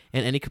way,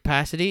 in any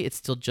capacity. It's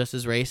still just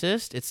as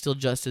racist. It's still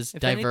just as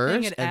If diverse,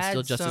 anything, it and still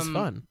adds just as some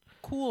fun.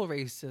 Cool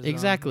racism.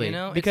 Exactly, You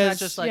know, because,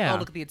 it's not just like, yeah. oh,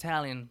 look at the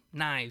Italian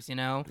knives. You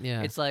know,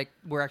 Yeah. It's like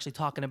we're actually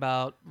talking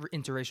about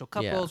interracial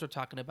couples. Yeah. We're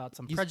talking about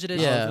some You-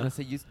 prejudice. Yeah. I was gonna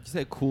say you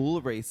said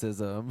cool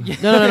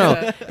racism.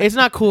 No. It's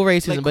not cool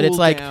racism, Like but it's cool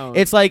like down.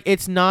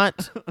 it's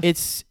not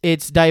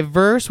it's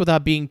diverse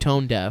without being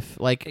tone deaf.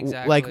 Like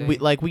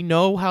Exactly. we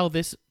know how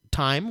this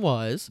time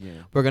was. Yeah.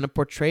 We're gonna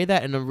portray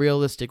that in a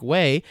realistic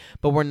way,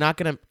 but we're not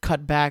gonna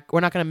cut back. We're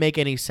not gonna make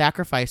any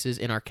sacrifices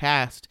in our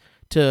cast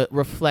to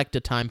reflect a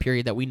time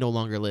period that we no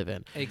longer live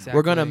in. Exactly.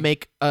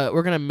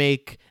 We're gonna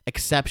make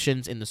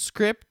exceptions in the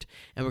script,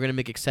 and we're gonna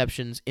make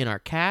exceptions in our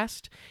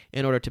cast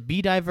in order to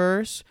be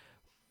diverse,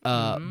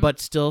 but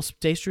still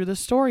stay true to the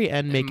story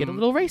and make it a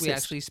little racist. We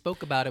actually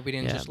spoke about it. We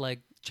didn't Yeah. just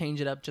like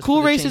change it up. Just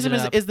Cool for the change racism it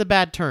up. is the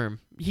bad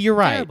term. You're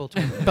right, Terrible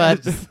term.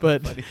 but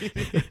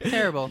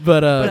Terrible.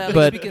 but at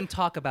but least we can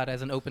talk about it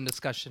as an open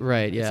discussion.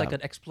 Right, It's yeah. like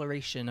an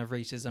exploration of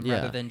racism yeah,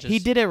 rather than just he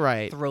did it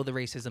right. throw the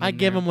racism. I in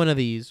give there. him one of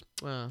these.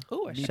 Wow.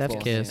 Oh, I should Chef's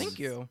Meatballs. kiss. Thank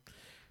you.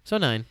 So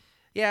 9.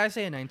 Yeah, I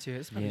say a 9 too.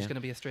 It's probably Yeah. just gonna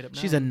be a straight up.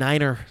 She's a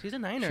 9er. She's a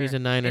 9er. She's a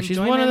 9er. She's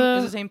Enjoyment one of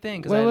is the. the same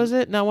thing. 'cause What I- was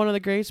it? Not one of the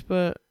greats,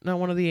 but not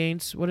one of the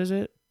ain'ts. What is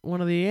it?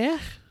 One of the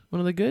one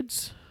of the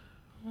goods.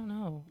 I don't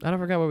know. I don't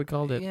forget what we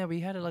called it. Yeah, we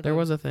had it like There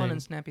was a fun thing.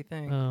 and snappy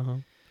thing. Uh-huh.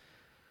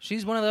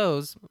 She's one of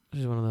those.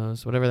 She's one of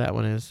those. Whatever that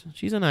one is.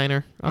 She's a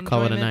 9er. I'll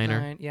call it a Enjoyment 9er.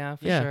 9. Yeah,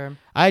 for Yeah. sure.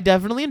 I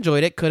definitely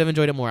enjoyed it. Could have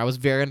enjoyed it more. I was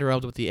very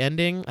underwhelmed with the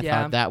ending. I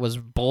Yeah. thought that was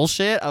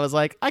bullshit. I was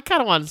like, I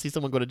kind of wanted to see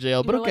someone go to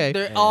jail, but You know, like, okay.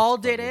 they Yeah, all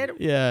it's did funny. it.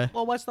 Yeah.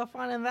 Well, what's the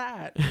fun in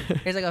that?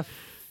 It's like a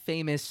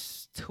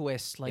famous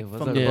twist, like It was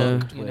from a the fun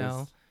book.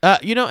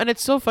 twist. You know. And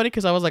it's so funny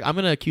because I was like, I'm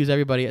gonna accuse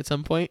everybody at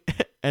some point,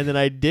 and then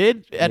I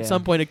did at Yeah.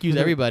 some point accuse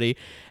everybody,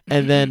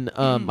 and then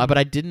but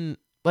I didn't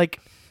like.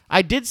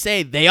 I did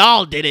say they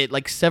all did it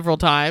like several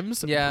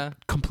times, Yeah.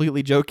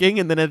 completely joking,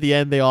 and then at the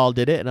end they all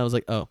did it, and I was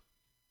like, oh,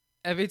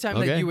 Every time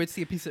Okay. that you would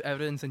see a piece of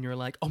evidence and you're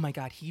like, oh my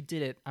God, he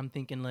did it. I'm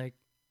thinking like,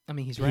 I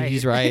mean, he's right.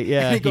 he's right,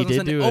 yeah, And he goes on did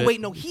Sunday, do oh it.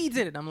 wait, no, he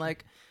did it. I'm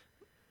like,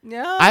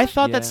 yeah. I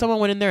thought that Yeah. someone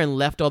went in there and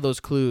left all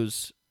those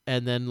clues,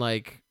 and then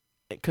like,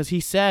 because he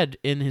said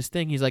in his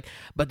thing, he's like,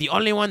 but the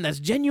only one that's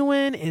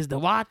genuine is the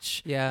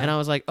watch. Yeah. And I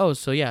was like, oh,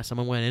 so yeah,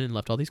 someone went in and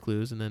left all these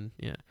clues, and then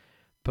yeah,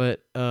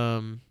 but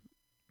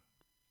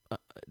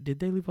did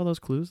they leave all those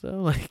clues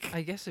though? Like,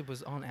 I guess it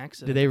was on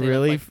accident. did they left,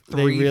 really? like,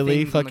 They 3 really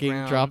things on the fucking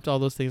ground. dropped all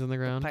those things on the The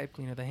ground. pipe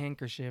cleaner, the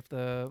handkerchief,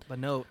 the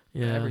note,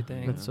 Yeah,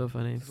 everything. That's so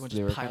funny. Everyone They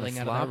just were kinda piling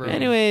out of sloppy. that room.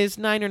 Anyways,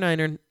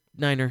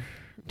 niner,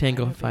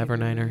 Tango, 5 or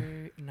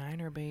 9er.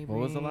 9er, baby. What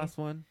was the last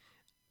one?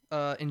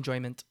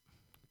 Enjoyment.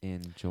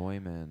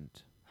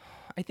 Enjoyment.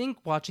 I think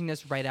watching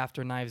this right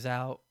after Knives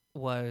Out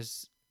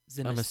was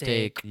a A mistake.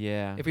 mistake.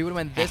 Yeah. If we would have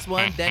went this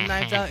one, then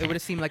Knives Out, it would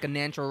have seemed like a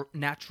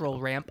natural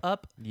ramp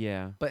up.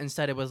 Yeah. But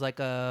instead, it was like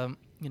a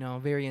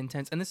very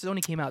intense. And this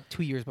only came out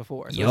 2 years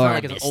before, so Your it's not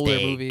like it's an older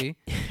mistake. movie.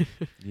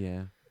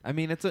 Yeah. I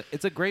mean, it's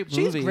a great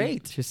movie. She's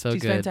great. She's so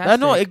She's good. fantastic.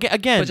 No,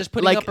 again, But just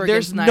putting like up her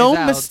there's against no Knives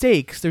Out.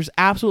 mistakes. There's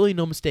absolutely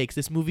no mistakes.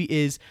 This movie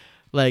is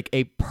like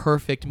a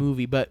perfect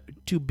movie, but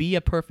to be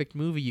a perfect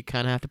movie, you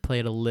kind of have to play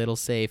it a little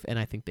safe, and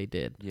I think they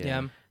did.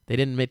 Yeah. They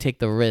didn't take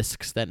the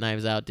risks that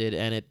Knives Out did,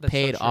 and it That's so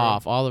paid true.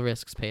 off. All the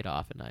risks paid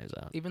off in Knives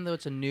Out. Even though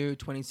it's a new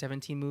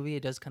 2017 movie,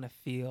 it does kind of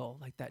feel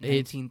like that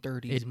It-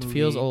 1930s It movie.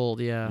 feels old,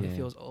 yeah. It Yeah.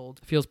 feels old.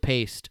 It feels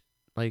paced,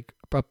 like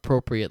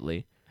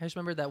appropriately. I just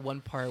remember that one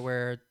part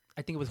where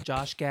I think it was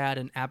Josh Gad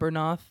and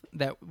Abernoth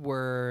that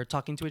were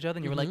talking to each other,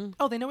 and you were like, Mhm.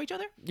 "Oh, they know each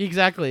other."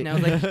 Exactly. And I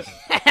was like,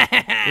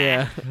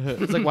 yeah.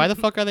 It's like, why the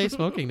fuck are they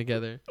smoking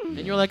together? And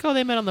you're like, oh,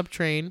 they met on the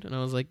train. And I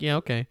was like, yeah,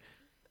 okay.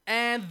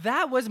 And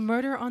that was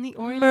Murder on the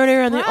Orient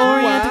Murder on the Express.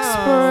 Orient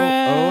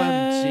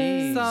Express.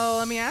 OMG. So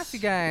let me ask you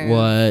guys.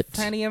 What?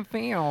 Tiny and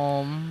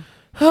film.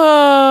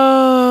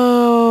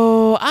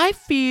 Oh, I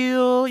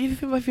feel.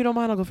 If you don't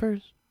mind, I'll go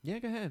first. Yeah,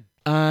 go ahead.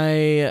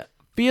 I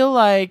feel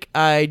like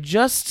I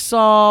just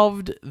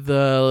solved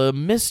the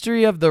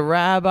mystery of the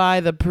rabbi,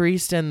 the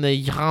priest, and the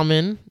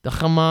Haman,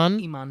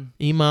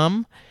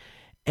 imam,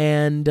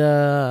 and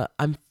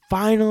I'm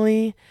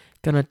finally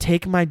gonna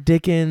take my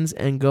Dickens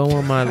and go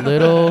on my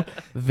little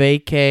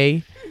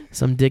vacay,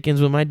 some Dickens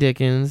with my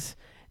Dickens.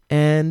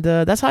 And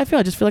that's how I feel.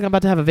 I just feel like I'm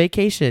about to have a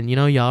vacation. You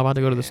know, y'all about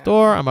to go to the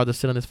store. I'm about to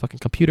sit on this fucking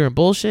computer and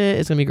bullshit.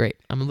 It's going to be great.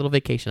 I'm a little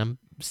vacation. I'm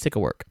sick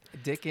of work.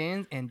 Dick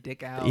in and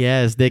dick out.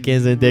 Yes,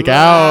 Dickens and Dick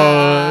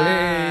out.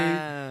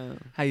 Wow.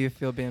 How you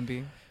feel,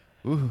 Bambi?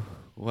 Ooh,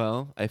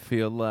 well, I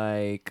feel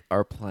like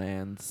our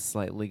plans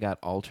slightly got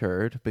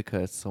altered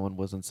because someone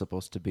wasn't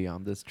supposed to be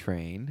on this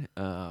train.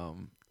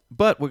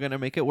 But we're going to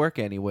make it work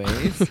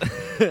anyways.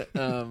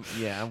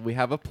 Yeah, we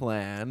have a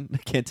plan. I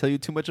can't tell you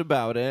too much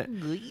about it.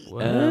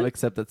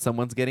 Except that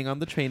someone's getting on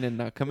the train and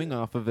not coming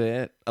off of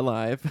it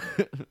alive.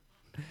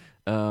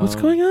 What's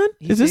going on?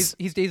 He's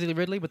Daisy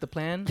Ridley with the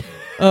plan.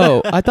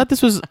 Oh, I thought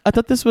this was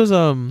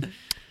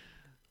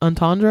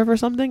Entendre or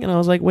something, and I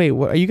was like, wait,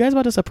 what? Are you guys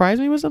about to surprise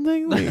me with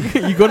something? Like,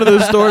 you go to the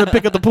store to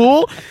pick up the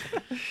pool?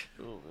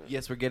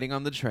 Yes, we're getting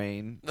on the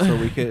train so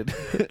we could.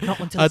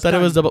 I thought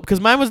it was double because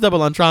mine was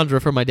double entendre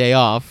for my day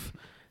off.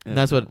 And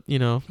that's what, you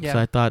know. Yeah. So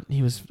I thought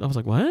I was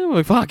like, what?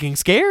 We're fucking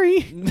scary.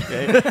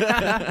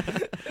 I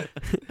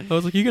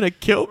was like, you gonna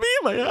kill me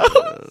in my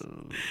house?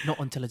 Not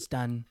until it's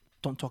done.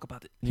 Don't talk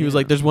about it. He was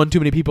like, there's one too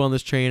many people on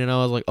this train, and I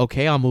was like,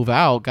 okay, I'll move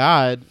out.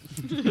 God.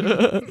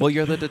 Well,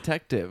 you're the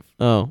detective,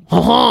 Oh,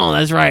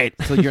 that's right.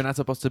 so you're not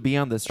supposed to be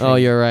on this train. Oh,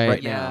 you're right.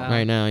 Right Yeah. now.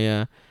 Right now,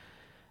 yeah.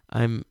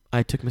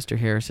 I took Mr.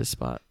 Harris's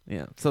spot.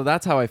 Yeah. So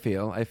that's how I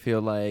feel. I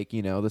feel like,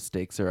 you know, the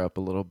stakes are up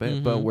a little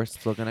bit, but Mhm. we're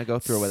still going to go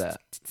through with that.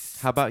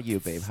 How about you,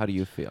 babe? How do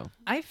you feel?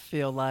 I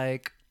feel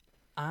like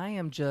I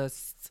am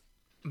just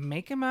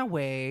making my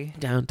way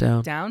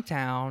Downtown.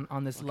 downtown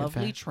on this Fucking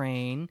lovely fat.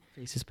 train.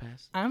 Faces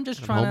pass. I'm just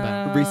I'm trying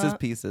homebound. to Reese's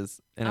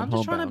Pieces. And I'm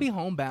just trying to homebound. be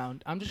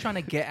homebound. I'm just trying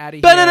to get out of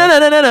here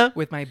Ba-na-na-na-na-na.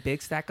 with my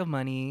big stack of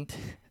money.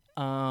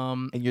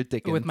 And you're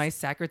Dickens. With my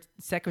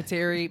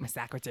secretary, My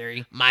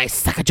secretary. my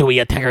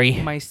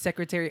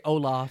secretary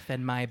Olaf,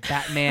 and my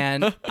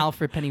Batman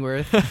Alfred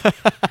Pennyworth.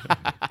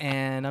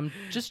 And I'm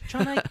just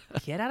trying to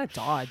get out of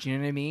Dodge. You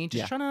know what I mean?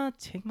 Just Yeah. trying to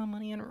take my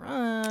money and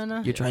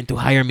run. You're trying to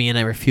hire me and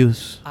I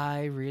refuse.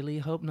 I really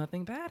hope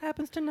nothing bad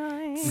happens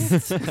tonight.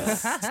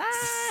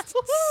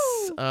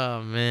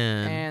 Oh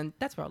man. And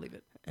that's where I'll leave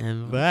it.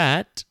 And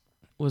that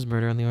was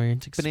Murder on the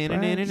Orient Express.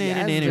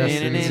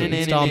 Yes,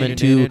 installment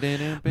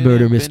to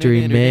Murder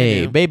Mystery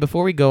May. Babe,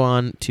 before we go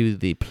on to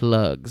the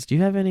plugs, do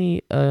you have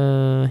any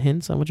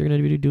hints on what you're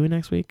going to be doing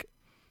next week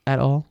at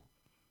all?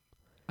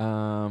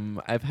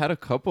 I've had a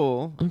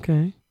couple.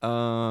 Okay.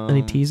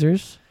 Any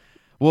teasers?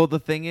 Well, the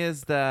thing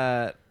is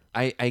that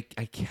I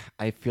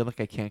feel like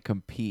I can't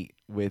compete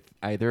with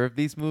either of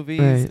these movies.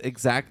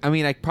 Right. I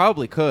mean, I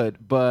probably could,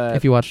 but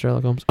If you watch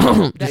Sherlock Holmes.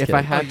 if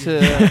I had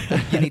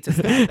to, You need to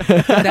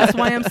stop. That's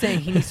why I'm saying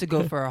he needs to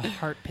go for a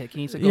heart pick.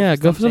 He needs to go Yeah,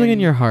 for go for something in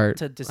your heart.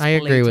 to I display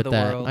agree to with the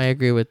that. world. I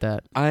agree with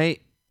that.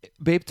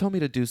 Babe told me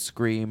to do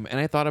Scream, and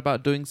I thought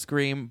about doing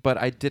Scream, but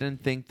I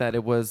didn't think that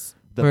it was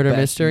the Murder best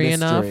mystery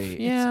enough.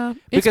 Yeah.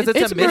 Because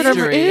it's a murder,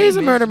 mystery. it is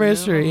a murder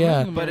mystery,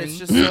 yeah. But it's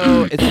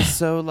just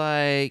so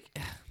like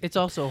It's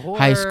also horror.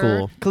 High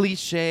school.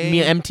 cliche.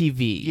 Me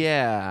MTV.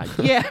 Yeah,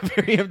 yeah,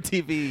 very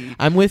MTV.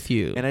 I'm with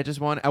you. And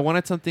I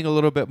wanted something a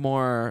little bit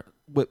more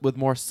with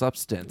more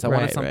substance. I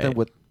wanted Right, something right.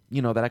 with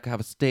that I could have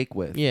a stake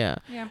with. Yeah.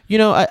 Yeah. You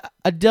know,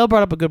 Adele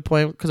brought up a good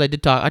point because I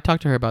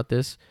talked to her about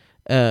this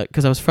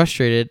because I was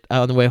frustrated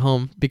on the way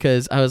home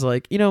because I was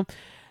like,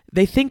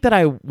 they think that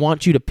I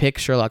want you to pick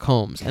Sherlock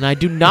Holmes, and I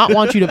do not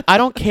want you to. I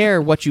don't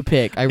care what you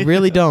pick. I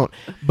really don't.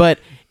 But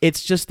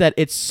it's just that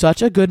it's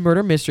such a good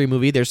murder mystery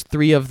movie. There's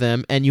 3 of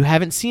them, and you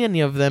haven't seen any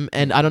of them,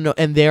 and I don't know.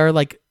 And they're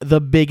like the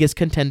biggest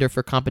contender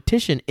for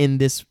competition in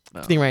this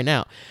thing right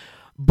now.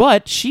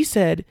 But she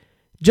said,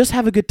 just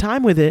have a good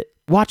time with it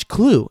watch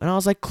Clue. And I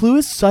was like, Clue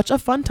is such a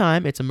fun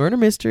time. It's a murder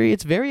mystery.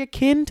 It's very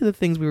akin to the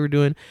things we were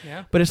doing,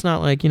 Yeah. but it's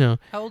not like, How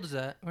old is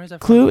that? Where is that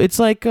Clue. from? It's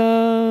like I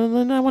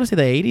want to say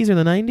the 80s or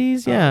the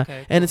 90s. Oh, Yeah.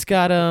 okay, And cool, it's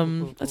got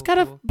cool, it's got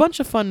a cool. bunch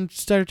of fun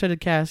star-studded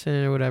cast in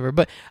it or whatever.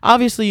 But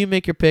obviously you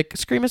make your pick.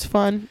 Scream is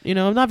fun.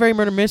 Not very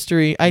murder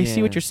mystery. I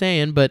see what Yeah. you're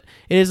saying, but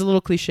it is a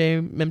little cliche.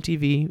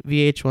 MTV,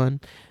 VH1,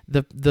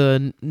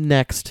 the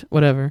next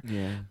whatever.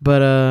 Yeah. But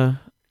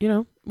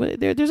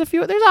there's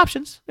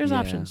options. There's Yeah.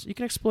 options. You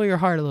can explore your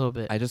heart a little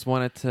bit. I just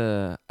wanted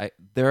to.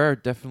 There are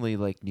definitely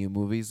like new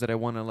movies that I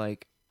want to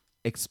like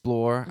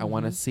explore. I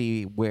want to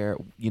see where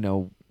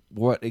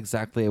what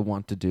exactly I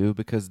want to do,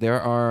 because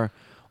there are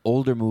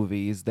older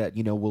movies that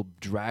will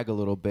drag a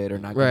little bit or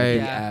not going Right. to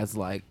be Yeah. as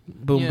like.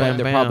 Boom, Yeah. bam,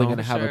 They're bam. probably going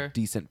to For have sure. a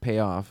decent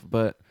payoff,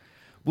 but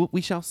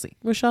we shall see.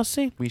 We shall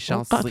see. We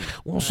shall Okay. see.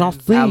 We shall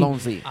see.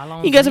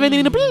 Allons-y. You guys have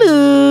anything to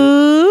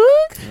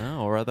plug?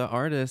 Or other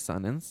artists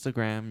on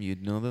Instagram. You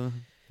know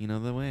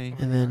the way.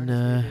 And then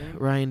Artist, baby.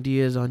 Ryan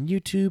Diaz on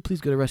YouTube.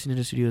 Please go to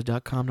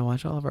WrestlingNinjaStudios.com to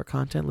watch all of our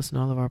content, listen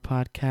to all of our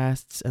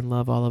podcasts, and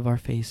love all of our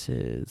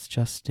faces.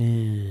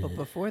 Justin. But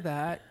before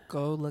that,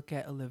 go look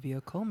at Olivia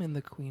Colman,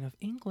 the Queen of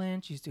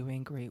England. She's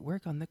doing great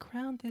work on The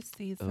Crown this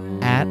season.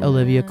 Ooh. At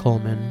Olivia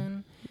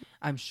Colman.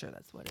 I'm sure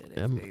that's what it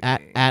is. Baby.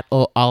 At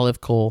Olive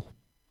Cole.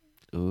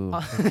 Ooh.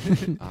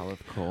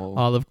 Olive Cole.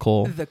 Olive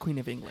Cole. The Queen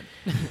of England.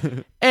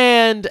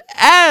 And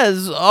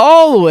as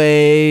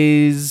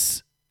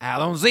always,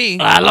 Allons-y.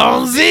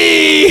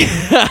 allons-y.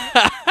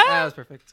 That was perfect.